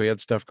down because we had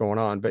stuff going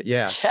on. But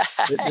yeah,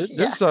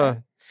 Yeah.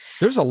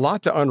 there's a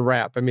lot to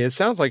unwrap. I mean, it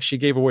sounds like she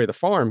gave away the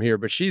farm here,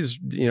 but she's,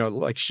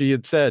 like she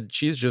had said,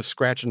 she's just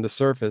scratching the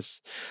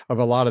surface of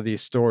a lot of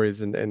these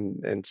stories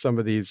and some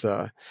of these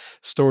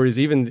stories.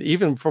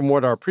 Even from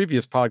what our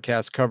previous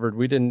podcast covered,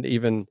 we didn't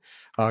even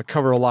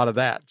cover a lot of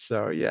that.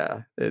 So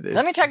yeah,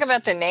 Let me talk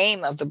about the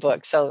name of the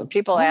book. So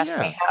people ask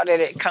me, how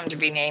did it come to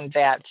be named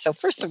that? So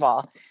first of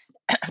all,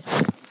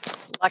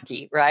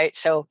 lucky, right?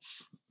 So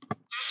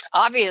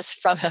obvious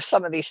from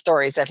some of these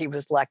stories that he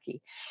was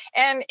lucky.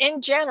 And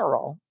in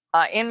general,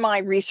 in my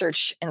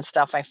research and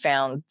stuff, I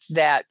found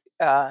that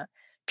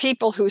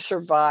people who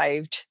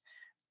survived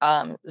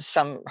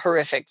some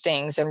horrific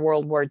things in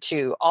World War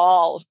II,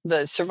 all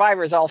the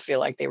survivors all feel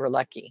like they were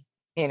lucky,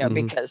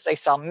 because they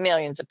saw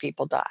millions of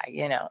people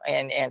die,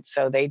 and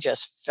so they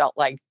just felt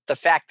like the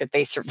fact that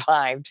they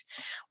survived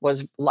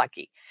was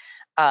lucky.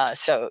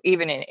 So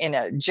even in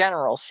a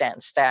general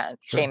sense, that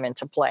came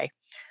into play.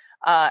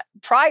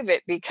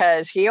 Private,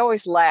 because he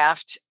always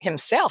laughed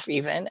himself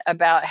even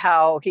about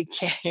how he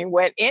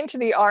went into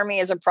the Army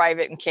as a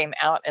private and came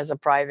out as a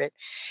private,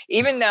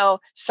 even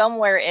though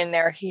somewhere in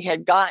there he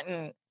had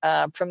gotten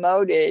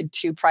promoted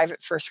to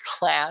private first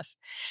class,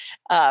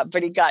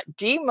 but he got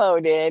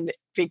demoted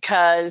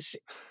because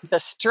the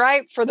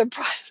stripe for the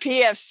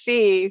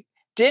PFC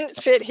didn't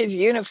fit his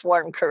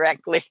uniform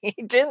correctly. He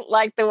didn't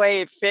like the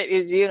way it fit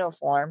his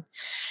uniform.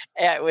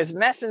 It was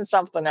messing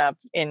something up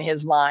in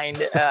his mind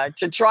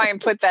to try and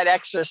put that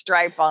extra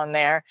stripe on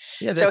there.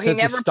 Yeah, so he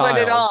never put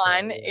it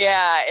on. So,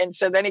 yeah. And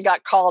so then he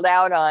got called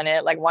out on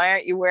it. Like, why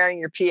aren't you wearing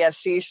your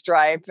PFC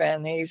stripe?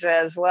 And he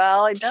says,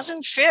 well, it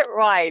doesn't fit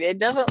right. It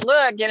doesn't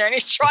look, and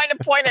he's trying to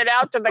point it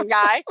out to the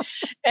guy.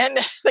 And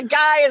the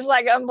guy is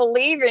like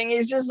unbelieving.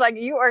 He's just like,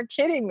 you are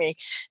kidding me.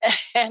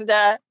 And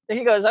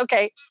he goes,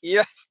 okay,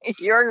 you're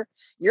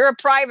a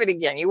private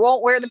again. You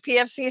won't wear the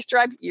PFC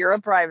stripe. You're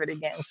a private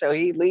again. So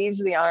he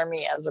leaves the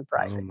Army as a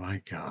private. Oh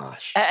my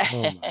gosh.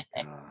 Oh my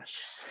gosh.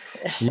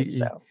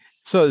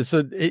 So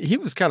he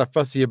was kind of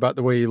fussy about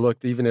the way he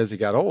looked even as he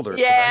got older.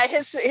 Yeah,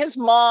 his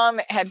mom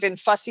had been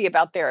fussy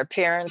about their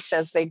appearance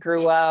as they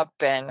grew up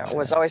and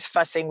was always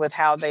fussing with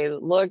how they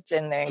looked,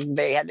 and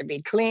they had to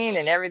be clean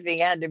and everything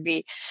had to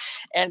be.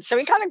 And so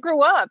he kind of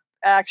grew up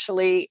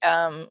actually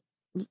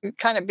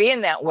kind of being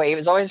that way. He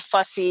was always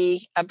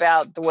fussy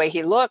about the way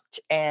he looked.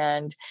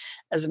 And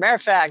as a matter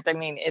of fact, I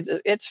mean,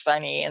 it's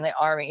funny, in the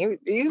Army,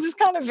 he was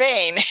kind of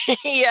vain.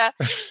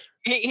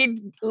 He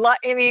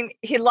liked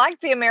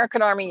the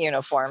American Army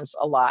uniforms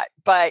a lot,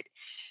 but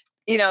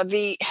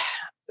the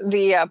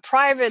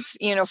privates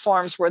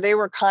uniforms where they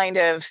were kind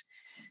of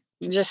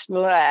just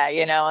blah,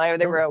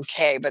 they were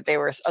okay, but they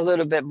were a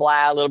little bit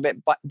blah, a little bit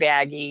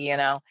baggy,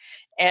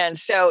 and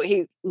so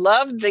he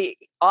loved the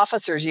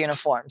officers'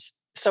 uniforms.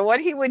 So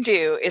what he would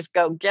do is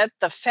go get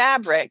the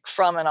fabric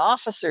from an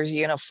officer's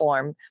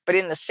uniform, but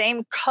in the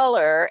same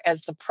color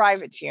as the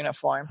private's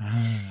uniform,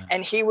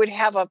 and he would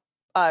have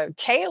a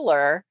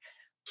tailor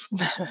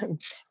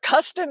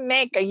custom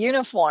make a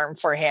uniform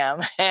for him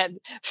and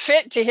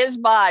fit to his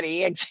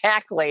body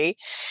exactly.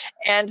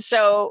 And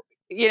so,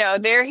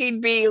 there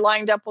he'd be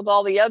lined up with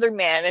all the other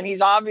men, and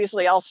he's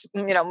obviously all,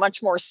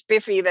 much more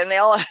spiffy than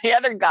all the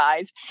other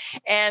guys.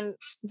 And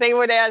they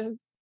would ask,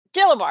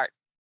 Gilibert,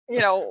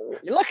 you're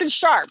looking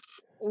sharp.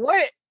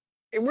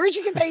 Where'd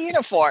you get that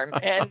uniform?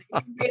 And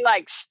he'd be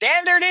like,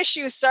 standard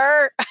issue,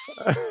 sir.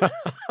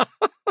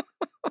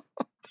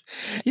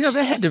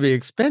 That had to be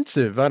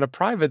expensive on a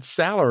private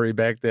salary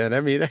back then.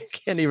 I mean, I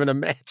can't even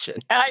imagine.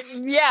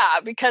 Yeah,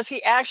 because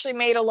he actually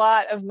made a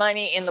lot of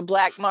money in the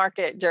black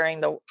market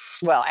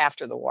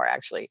after the war,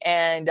 actually.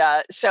 And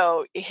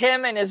so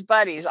him and his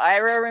buddies,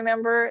 Ira,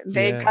 remember,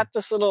 they got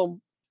this little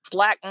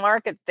black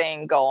market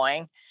thing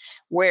going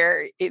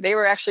where they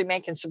were actually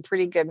making some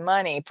pretty good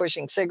money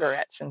pushing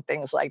cigarettes and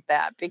things like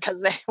that,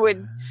 because they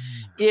would,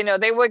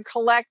 they would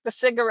collect the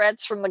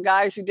cigarettes from the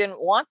guys who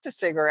didn't want the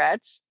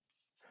cigarettes.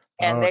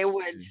 And they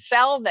would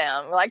sell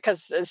them,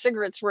 because the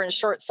cigarettes were in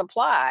short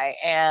supply.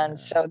 And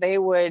so they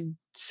would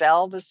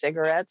sell the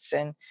cigarettes,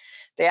 and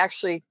they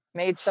actually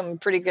made some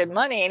pretty good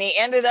money. And he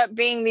ended up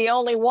being the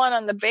only one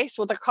on the base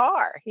with a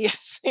car. He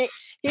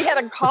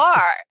had a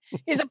car.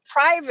 He's a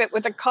private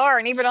with a car,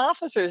 and even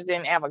officers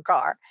didn't have a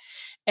car.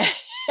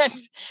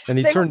 And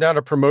he turned down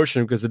a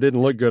promotion because it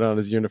didn't look good on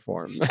his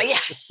uniform. Yeah.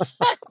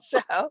 So,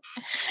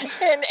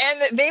 and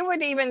they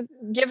would even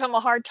give him a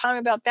hard time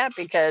about that,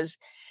 because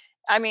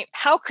I mean,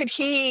 how could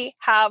he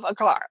have a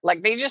car?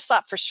 Like, they just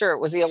thought for sure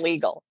it was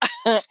illegal.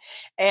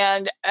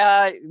 And,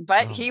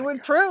 but he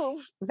would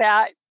prove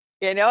that,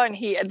 and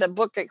the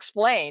book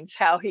explains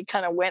how he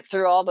kind of went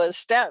through all those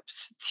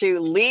steps to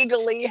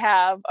legally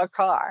have a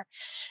car.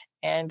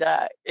 And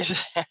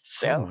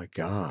so oh my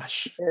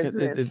gosh,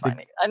 it's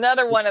funny.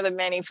 Another one of the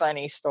many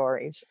funny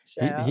stories.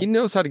 So he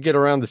knows how to get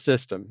around the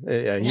system.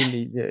 Yeah,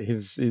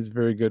 he's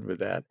very good with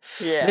that.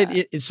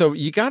 yeah. So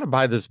you got to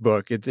buy this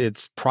book.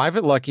 It's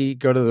Private Lucky.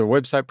 Go to the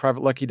website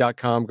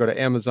privatelucky.com. Go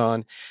to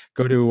Amazon.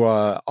 Go to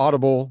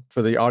Audible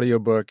for the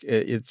audiobook.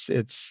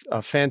 It's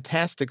a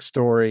fantastic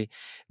story.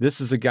 This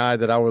is a guy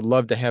that I would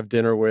love to have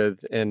dinner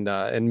with, and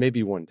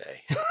maybe one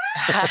day.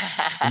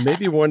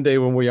 Maybe one day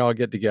when we all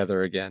get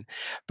together again.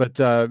 But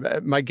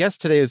my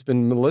guest today has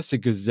been Melissa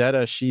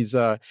Guzzetta.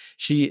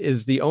 She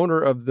is the owner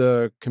of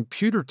the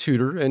Computer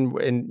Tutor,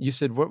 and you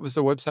said, what was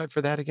the website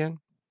for that again?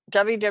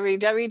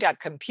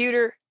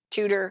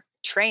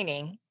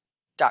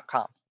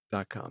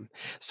 www.computertutortraining.com.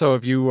 So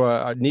if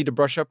you need to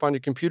brush up on your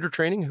computer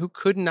training, who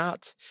could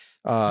not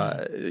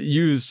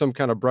use some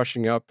kind of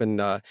brushing up,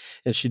 and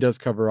she does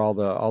cover all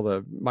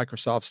the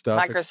Microsoft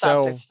stuff.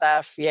 Excel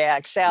stuff,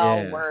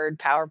 Word,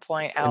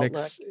 PowerPoint, Outlook.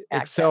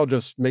 Excel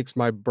just makes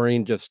my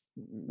brain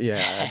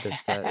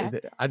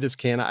I just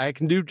can't. I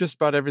can do just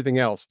about everything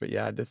else, but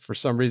for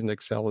some reason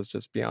Excel is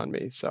just beyond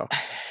me. So,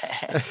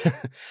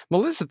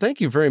 Melissa,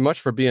 thank you very much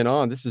for being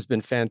on. This has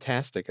been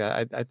fantastic.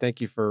 I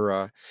thank you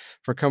for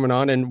coming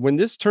on. And when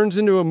this turns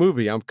into a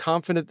movie, I'm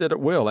confident that it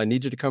will. I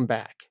need you to come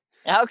back.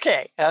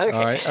 Okay. All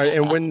right.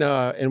 And when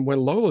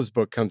Lola's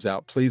book comes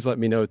out, please let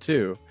me know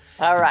too.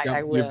 All right,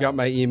 I will. You've got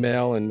my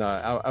email, and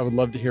I would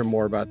love to hear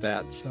more about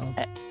that. So.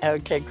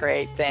 Okay,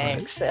 great.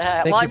 Thanks.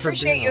 Right. I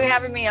appreciate you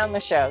having me on the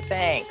show.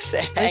 Thanks.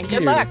 And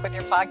good luck with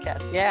your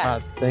podcast.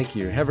 Yeah. Thank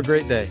you. Have a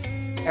great day.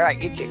 All right,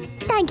 you too.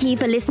 Thank you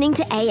for listening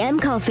to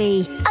AM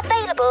Coffee.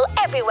 Available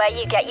everywhere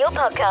you get your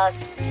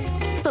podcasts.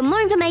 For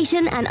more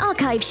information and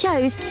archive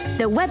shows,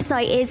 the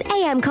website is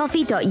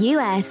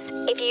amcoffee.us.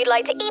 If you'd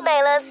like to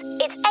email us,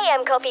 it's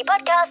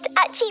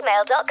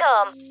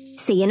amcoffeepodcast@gmail.com.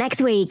 See you next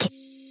week.